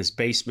basically in this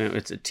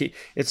basement.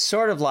 It's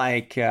sort of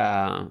like,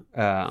 oh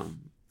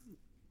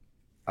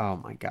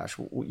my gosh,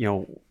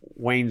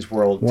 Wayne's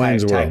World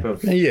type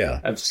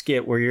of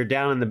skit where you're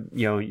down in the,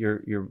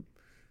 your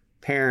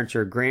parents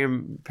or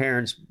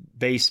grandparents'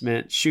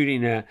 basement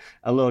shooting a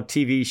little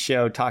TV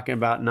show talking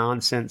about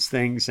nonsense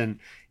things. And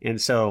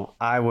so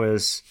I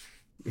was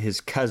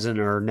his cousin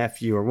or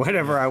nephew or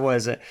whatever I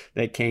was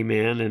that came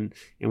in and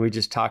we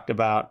just talked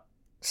about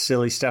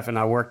silly stuff. And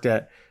I worked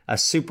at a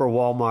super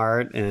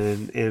Walmart.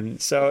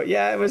 And so,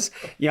 it was,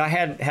 I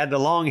had the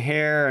long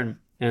hair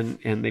and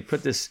they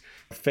put this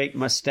fake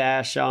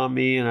mustache on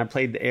me, and I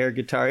played the air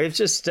guitar. It's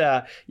just,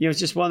 it's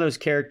just one of those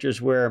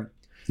characters where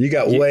you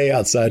got way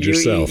outside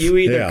yourself. You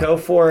either go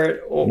for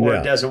it or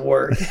it doesn't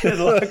work.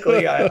 And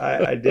luckily,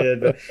 I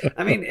did. But,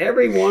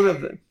 every one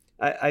of them.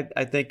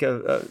 I think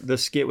of the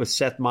skit with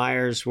Seth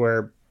Meyers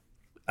where,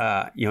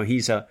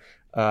 he's a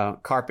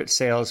carpet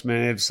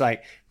salesman. It's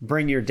like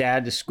bring your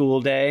dad to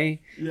school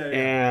day,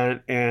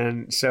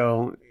 and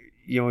so.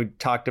 We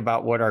talked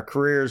about what our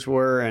careers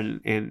were,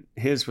 and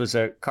his was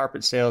a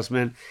carpet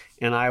salesman,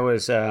 and I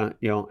was, an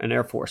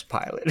Air Force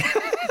pilot.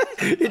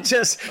 It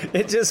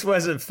just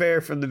wasn't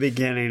fair from the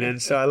beginning.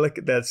 And so I look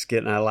at that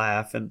skit and I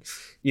laugh. And,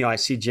 I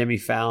see Jimmy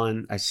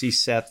Fallon, I see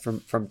Seth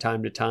from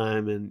time to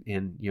time and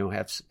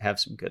have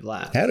some good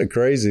laughs. Had a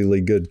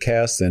crazily good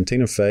cast then.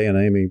 Tina Fey and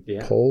Amy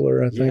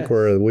Poehler, I think,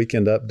 were a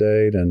Weekend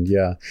Update. And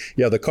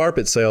the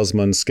carpet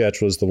salesman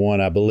sketch was the one,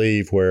 I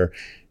believe, where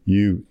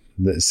you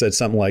said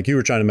something like you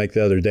were trying to make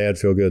the other dad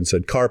feel good and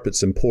said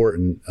carpet's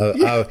important.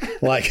 What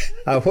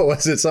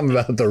was it? Something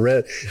about the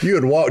red. You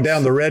would walk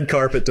down the red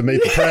carpet to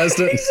meet the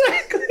president.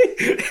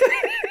 Exactly.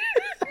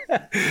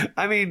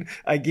 I mean,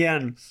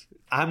 again,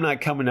 I'm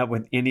not coming up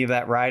with any of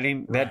that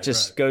writing. That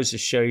just goes to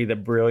show you the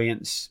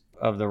brilliance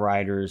of the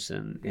writers,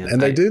 and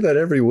they do that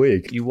every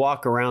week. You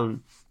walk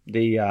around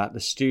the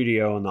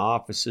studio and the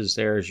offices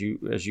there as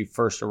you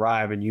first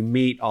arrive, and you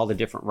meet all the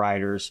different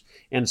writers,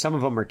 and some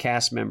of them are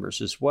cast members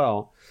as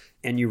well,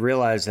 and you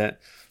realize that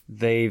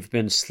they've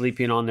been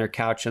sleeping on their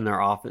couch in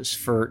their office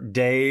for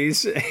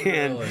days,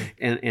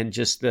 and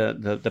just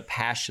the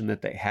passion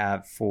that they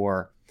have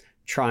for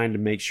trying to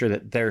make sure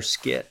that their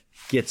skit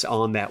gets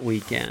on that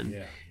weekend.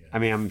 I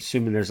mean, I'm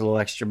assuming there's a little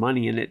extra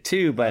money in it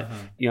too, but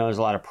there's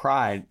a lot of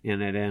pride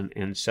in it,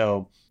 and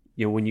so.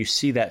 When you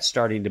see that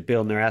starting to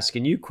build and they're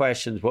asking you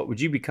questions, what would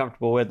you be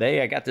comfortable with?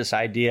 Hey, I got this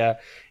idea,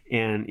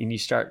 and you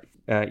start,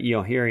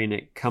 hearing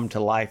it come to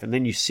life, and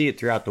then you see it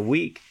throughout the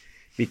week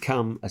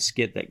become a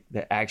skit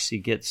that actually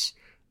gets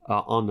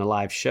on the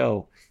live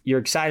show. You're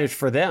excited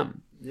for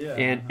them,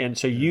 and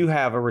so you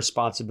have a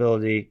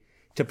responsibility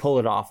to pull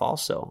it off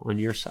also on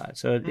your side.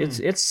 So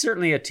it's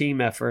certainly a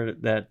team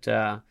effort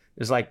that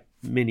is like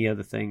many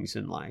other things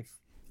in life.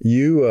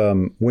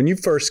 You, when you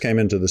first came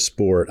into the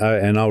sport,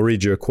 and I'll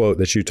read you a quote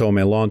that you told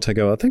me a long time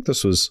ago. I think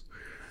this was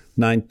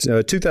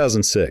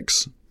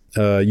 2006.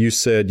 You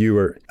said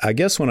I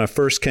guess when I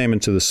first came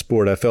into the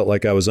sport, I felt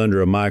like I was under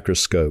a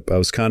microscope. I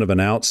was kind of an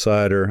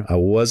outsider. I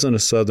wasn't a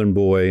Southern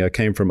boy. I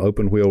came from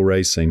open wheel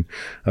racing.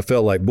 I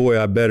felt like, boy,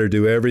 I better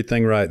do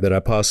everything right that I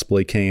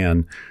possibly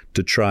can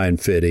to try and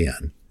fit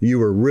in. You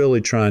were really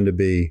trying to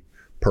be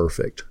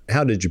perfect.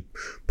 How did you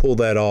pull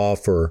that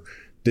off, or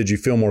did you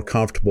feel more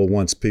comfortable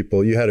once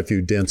you had a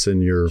few dents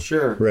in your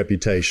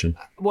reputation?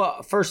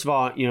 Well, first of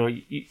all,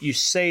 you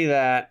say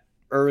that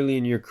early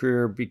in your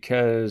career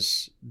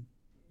because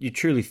you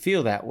truly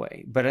feel that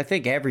way. But I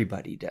think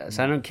everybody does.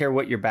 I don't care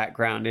what your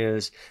background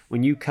is.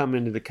 When you come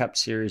into the Cup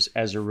Series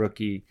as a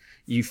rookie,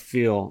 you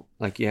feel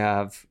like you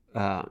have,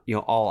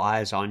 all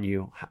eyes on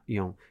you,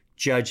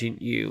 judging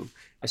you,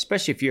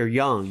 especially if you're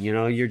young,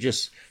 you're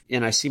just,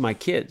 and I see my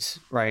kids,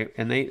 right?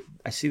 And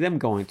I see them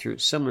going through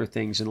similar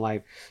things in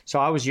life. So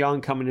I was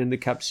young coming into the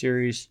Cup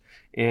Series,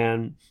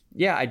 and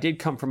I did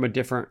come from a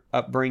different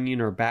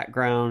upbringing or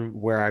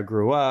background where I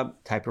grew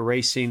up, type of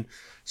racing.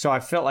 So I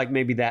felt like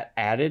maybe that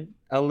added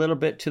a little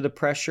bit to the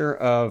pressure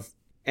of,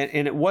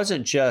 and it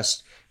wasn't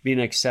just being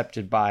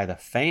accepted by the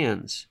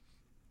fans,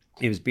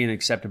 it was being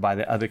accepted by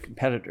the other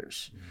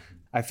competitors. Mm-hmm.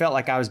 I felt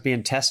like I was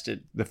being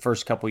tested the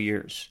first couple of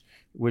years.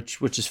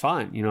 Which is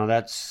fine.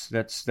 That's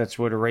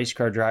what a race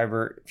car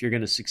driver, if you're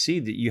going to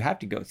succeed, that you have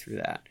to go through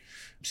that.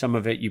 Some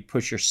of it you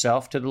push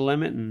yourself to the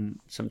limit, and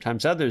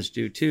sometimes others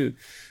do too.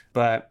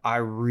 But I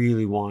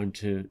really wanted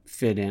to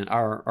fit in,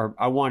 or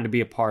I wanted to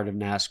be a part of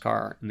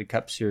NASCAR and the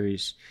Cup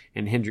Series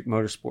and Hendrick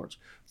Motorsports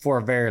for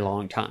a very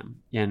long time,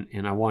 and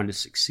I wanted to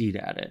succeed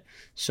at it.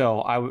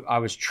 So I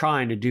was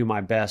trying to do my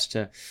best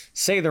to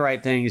say the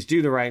right things,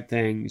 do the right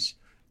things,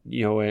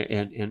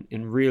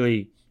 and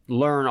really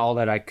learn all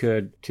that I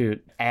could to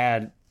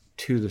add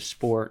to the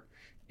sport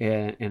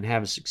and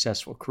have a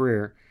successful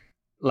career.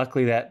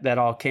 Luckily, that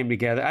all came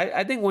together.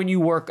 I think when you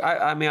work,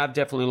 I mean, I've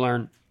definitely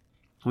learned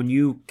when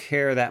you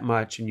care that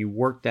much and you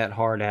work that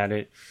hard at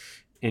it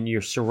and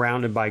you're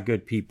surrounded by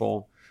good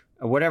people,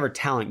 whatever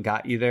talent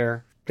got you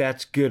there,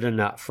 that's good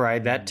enough,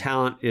 right? That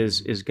talent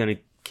is going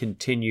to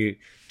continue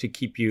to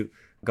keep you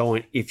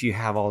going if you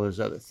have all those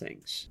other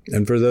things.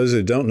 And for those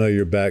who don't know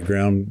your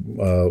background,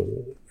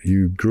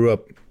 you grew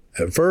up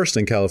at first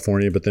in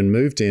California, but then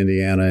moved to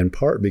Indiana in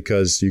part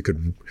because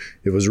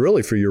it was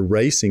really for your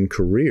racing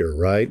career,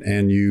 right?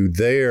 And you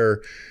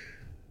there,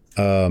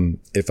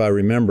 if I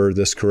remember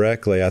this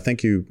correctly, I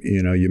think you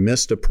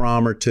missed a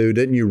prom or two.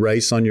 Didn't you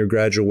race on your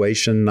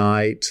graduation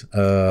night?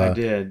 I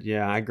did,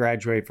 yeah. I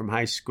graduated from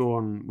high school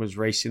and was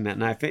racing that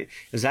night. It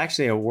was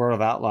actually a World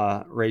of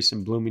Outlaw race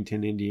in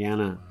Bloomington,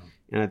 Indiana. Wow.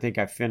 And I think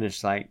I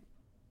finished like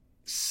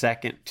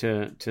second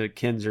to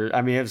Kinzer.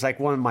 I mean, it was like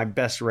one of my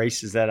best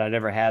races that I'd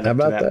ever had up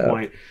to that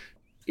point.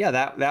 Yeah,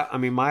 that I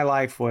mean, my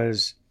life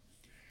was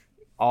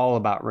all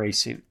about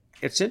racing.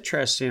 It's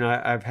interesting.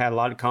 I've had a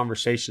lot of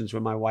conversations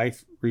with my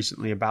wife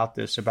recently about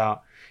this,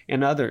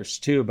 and others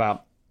too,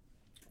 about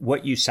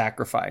what you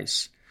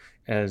sacrifice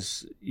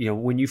as,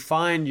 when you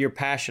find your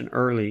passion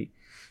early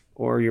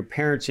or your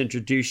parents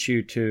introduce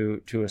you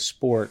to a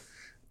sport,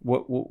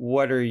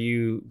 what are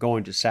you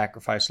going to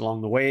sacrifice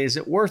along the way? Is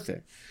it worth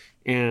it?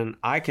 And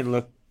I can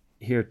look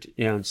here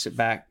and sit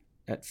back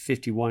at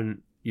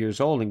 51 years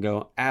old and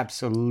go,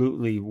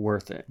 absolutely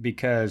worth it.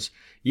 Because,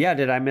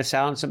 did I miss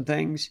out on some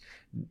things?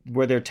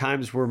 Were there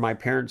times where my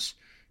parents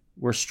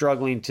were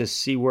struggling to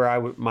see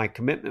where my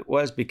commitment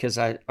was, because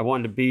I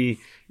wanted to be,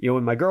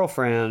 with my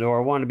girlfriend, or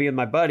I wanted to be with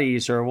my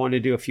buddies, or I wanted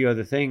to do a few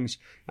other things.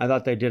 I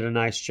thought they did a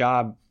nice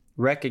job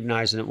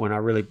recognizing it when I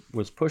really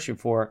was pushing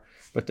for it.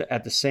 But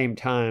at the same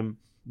time,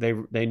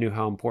 they knew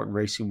how important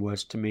racing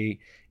was to me,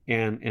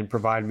 and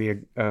provided me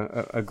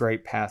a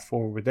great path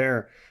forward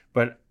there.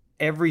 But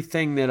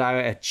everything that I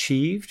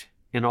achieved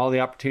and all the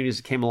opportunities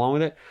that came along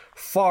with it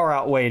far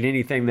outweighed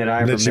anything that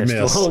I ever missed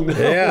along the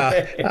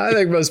way. I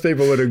think most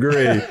people would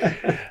agree.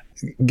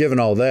 Given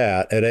all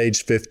that, at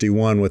age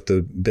 51, with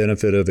the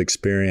benefit of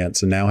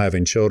experience and now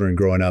having children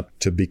growing up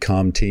to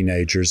become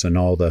teenagers and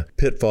all the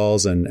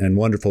pitfalls and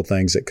wonderful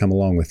things that come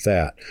along with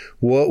that,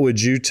 what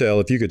would you tell,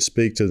 if you could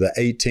speak to the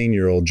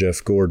 18-year-old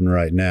Jeff Gordon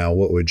right now,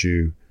 what would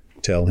you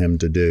tell him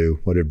to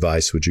do? What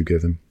advice would you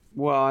give him?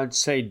 Well, I'd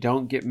say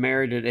don't get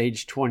married at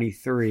age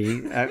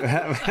 23.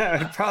 That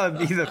would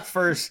probably be the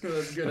first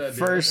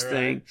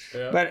thing.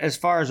 Yeah. But as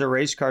far as a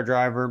race car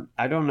driver,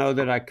 I don't know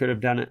that I could have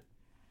done it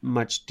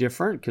much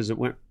different, because it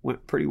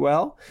went pretty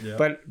well. Yeah.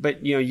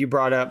 But you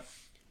brought up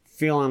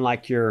feeling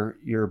like you're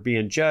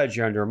being judged,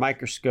 you're under a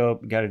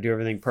microscope, you got to do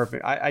everything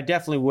perfect. I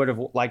definitely would have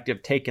liked to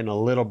have taken a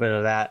little bit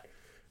of that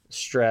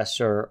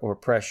stress or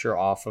pressure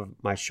off of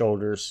my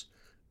shoulders.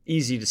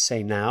 Easy to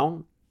say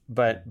now.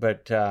 But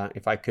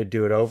if I could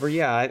do it over,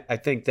 I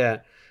think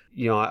that,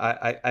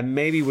 I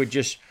maybe would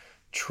just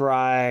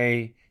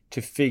try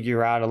to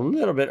figure out a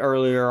little bit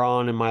earlier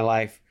on in my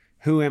life,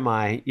 who am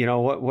I?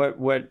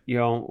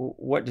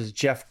 What does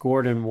Jeff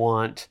Gordon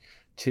want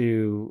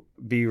to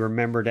be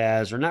remembered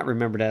as, or not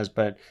remembered as,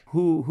 but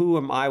who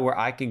am I, where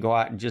I can go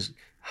out and just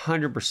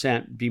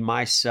 100% be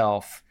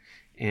myself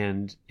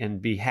and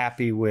be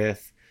happy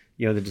with,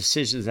 the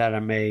decisions that I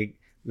make,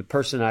 the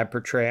person I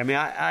portray. I mean,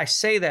 I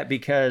say that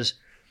because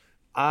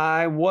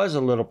I was a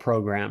little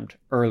programmed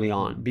early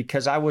on,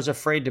 because I was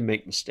afraid to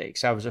make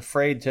mistakes. I was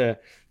afraid to,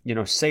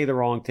 say the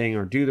wrong thing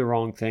or do the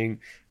wrong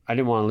thing. I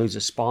didn't want to lose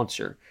a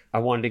sponsor. I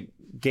wanted to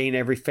gain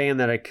every fan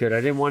that I could.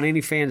 I didn't want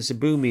any fans to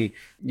boo me,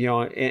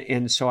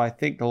 and so I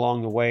think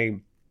along the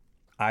way,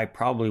 I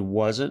probably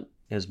wasn't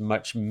as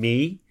much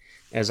me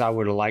as I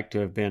would have liked to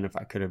have been if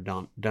I could have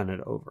done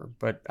it over.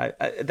 But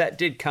that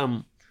did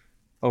come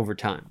over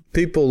time.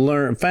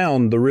 People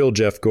found the real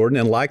Jeff Gordon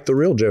and liked the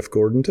real Jeff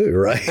Gordon too,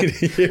 right?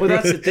 Well,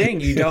 that's the thing.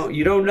 You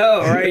don't know,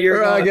 right?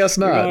 I guess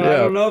not. I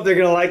don't know if they're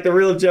going to like the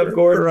real Jeff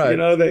Gordon, right,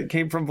 that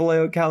came from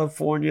Vallejo,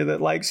 California,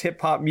 that likes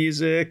hip hop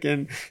music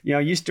and,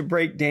 used to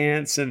break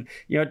dance. And,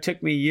 it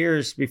took me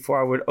years before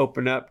I would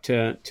open up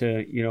to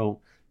the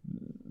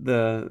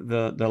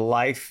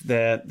life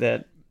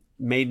that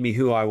made me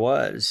who I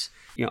was,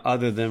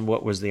 other than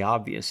what was the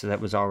obvious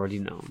that was already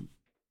known.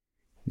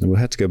 We'll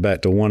have to go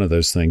back to one of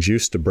those things.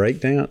 Used to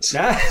break dance?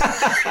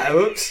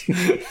 Oops.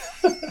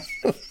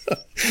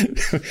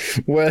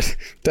 What?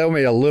 Tell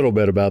me a little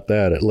bit about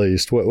that, at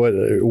least.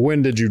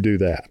 When did you do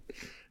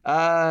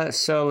that?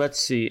 So let's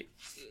see.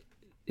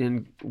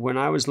 When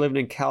I was living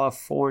in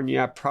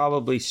California, I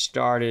probably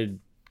started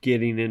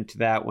getting into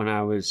that when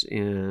I was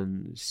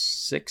in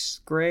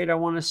 6th grade, I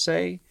want to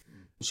say.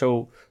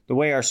 So the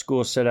way our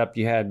school is set up,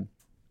 you had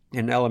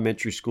an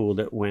elementary school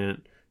that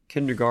went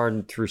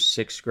kindergarten through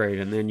 6th grade,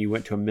 and then you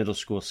went to a middle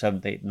school,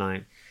 7th, 8th,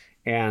 9th.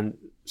 And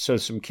so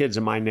some kids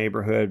in my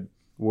neighborhood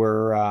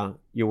were, I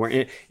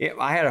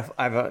have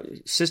a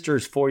sister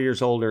who's 4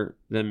 years older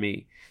than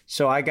me.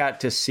 So I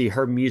got to see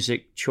her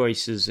music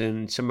choices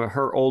and some of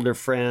her older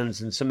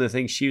friends and some of the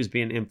things she was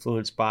being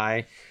influenced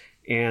by,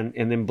 and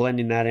then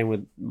blending that in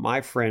with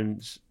my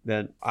friends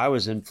that I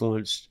was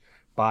influenced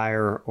by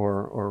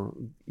or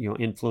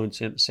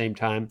influenced at the same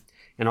time,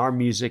 and our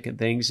music and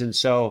things. And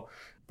so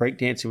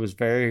breakdancing was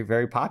very,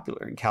 very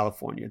popular in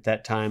California at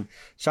that time.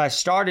 So I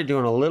started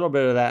doing a little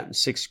bit of that in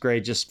 6th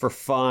grade just for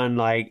fun,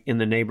 like in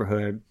the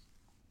neighborhood.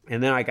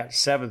 And then I got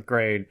 7th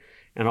grade,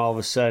 and all of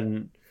a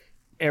sudden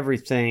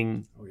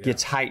everything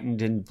gets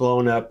heightened and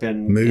blown up,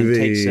 and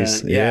movies. And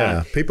takes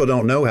yeah. People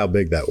don't know how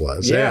big that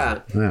was.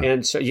 Yeah.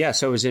 And so,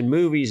 so it was in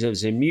movies, it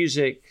was in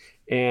music,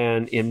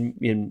 and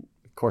in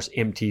of course,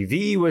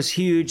 MTV was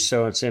huge.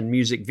 So it's in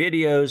music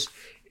videos.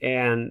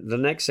 And the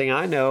next thing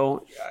I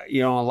know, a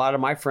lot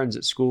of my friends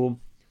at school,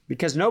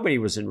 because nobody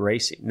was in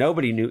racing,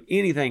 nobody knew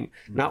anything.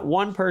 Not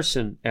one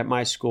person at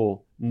my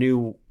school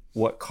knew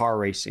what car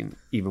racing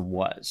even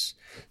was.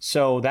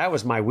 So that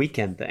was my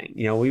weekend thing.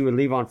 We would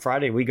leave on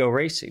Friday, we go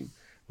racing.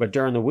 But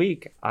during the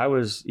week, I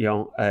was,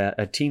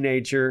 a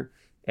teenager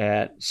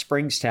at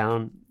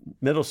Springstown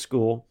Middle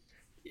School,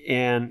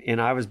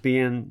 and I was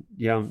being,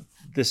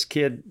 this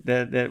kid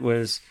that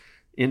was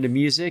into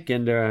music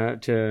and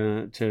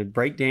to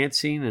break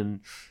dancing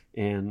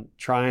and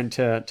trying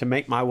to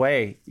make my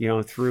way,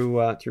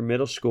 through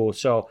middle school.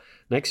 So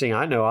next thing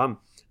I know,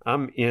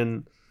 I'm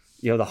in,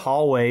 the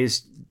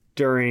hallways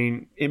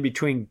in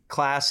between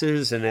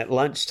classes and at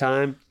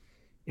lunchtime,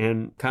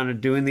 and kind of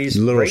doing these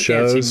little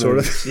shows, sort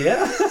of.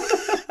 Yeah.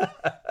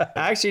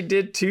 I actually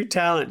did 2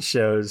 talent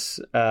shows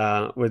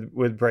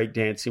with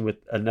breakdancing with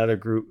another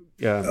group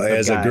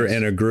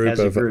in a group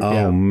of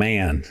yeah.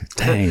 Man,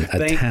 dang!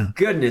 Thank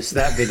goodness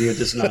that video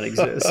does not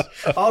exist.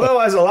 Although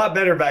I was a lot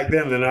better back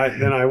then than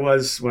I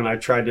was when I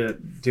tried to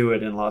do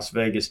it in Las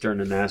Vegas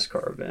during a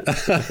NASCAR event.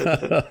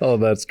 Oh,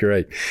 that's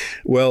great.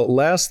 Well,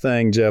 last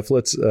thing, Jeff.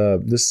 Let's.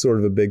 This is sort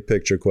of a big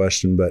picture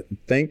question, but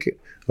think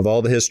of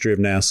all the history of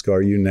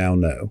NASCAR you now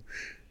know,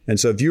 and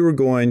so if you were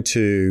going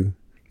to,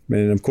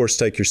 and of course,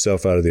 take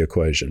yourself out of the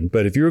equation,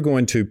 but if you were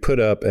going to put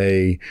up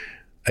a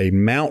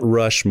Mount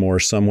Rushmore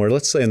somewhere,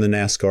 let's say in the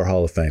NASCAR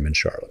Hall of Fame in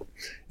Charlotte,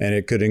 and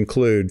it could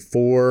include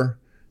 4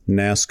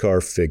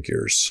 NASCAR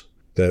figures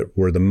that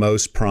were the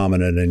most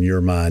prominent in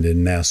your mind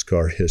in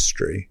NASCAR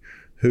history,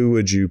 who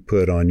would you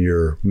put on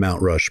your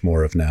Mount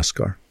Rushmore of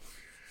NASCAR?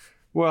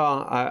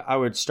 Well, I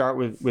would start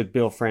with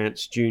Bill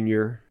France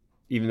Jr.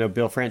 Even though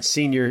Bill France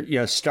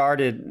Sr.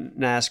 Started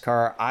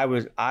NASCAR,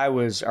 I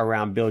was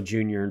around Bill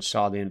Jr. and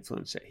saw the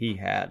influence that he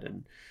had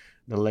and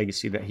the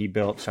legacy that he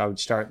built. So I would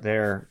start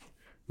there.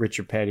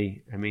 Richard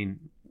Petty. I mean,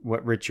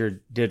 what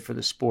Richard did for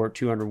the sport,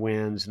 200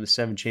 wins and the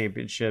 7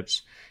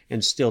 championships,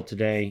 and still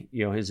today,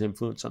 his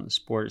influence on the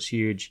sport is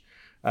huge.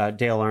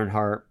 Dale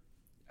Earnhardt,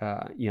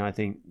 I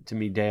think to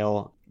me,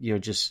 Dale,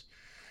 just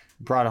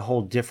brought a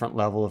whole different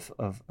level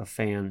of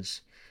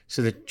fans.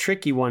 So the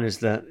tricky one is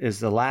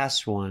the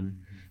last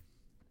one.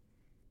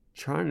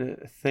 Trying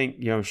to think,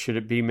 should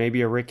it be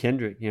maybe a Rick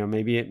Hendrick?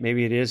 Maybe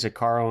it is a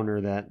car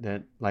owner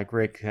that like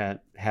Rick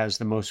has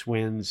the most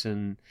wins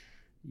and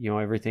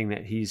everything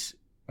that he's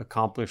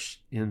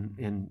accomplished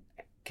and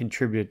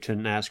contributed to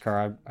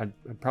NASCAR. I'd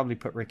probably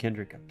put Rick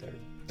Hendrick up there.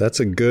 That's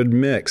a good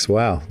mix.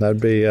 Wow,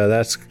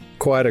 that's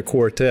quite a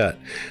quartet.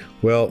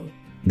 Well,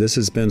 this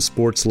has been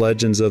Sports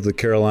Legends of the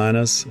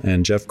Carolinas,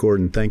 and Jeff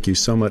Gordon, thank you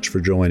so much for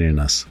joining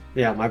us.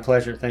 Yeah, my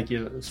pleasure. Thank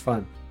you. It was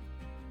fun.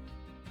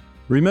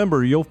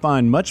 Remember, you'll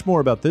find much more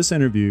about this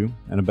interview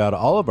and about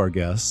all of our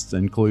guests,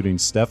 including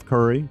Steph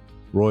Curry,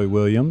 Roy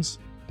Williams,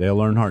 Dale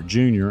Earnhardt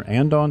Jr.,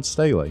 and Dawn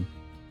Staley,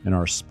 in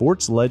our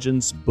Sports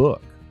Legends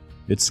book.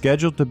 It's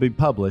scheduled to be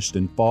published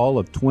in fall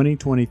of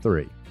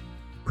 2023.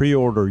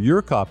 Pre-order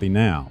your copy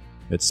now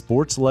at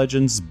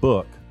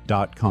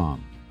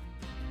sportslegendsbook.com.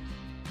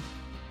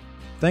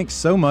 Thanks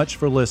so much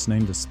for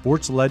listening to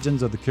Sports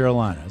Legends of the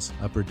Carolinas,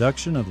 a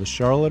production of the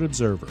Charlotte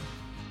Observer.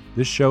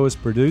 This show is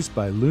produced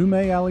by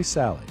Lume Ali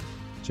Sally,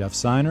 Jeff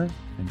Seiner,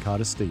 and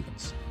Cotta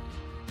Stevens.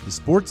 The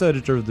sports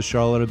editor of the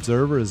Charlotte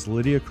Observer is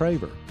Lydia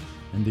Craver,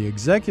 and the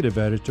executive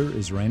editor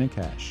is Raina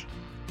Cash.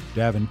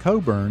 Davin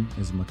Coburn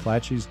is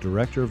McClatchy's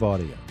Director of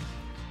Audio.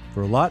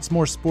 For lots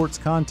more sports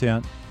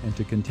content and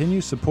to continue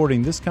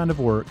supporting this kind of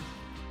work,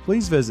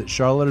 please visit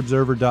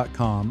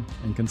charlotteobserver.com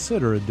and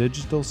consider a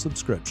digital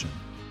subscription.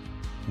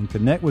 And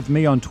connect with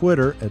me on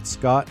Twitter at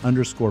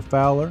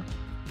Scott_Fowler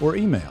or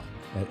email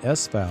at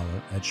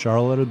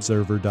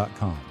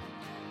sfowler@charlotteobserver.com.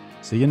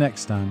 See you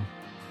next time.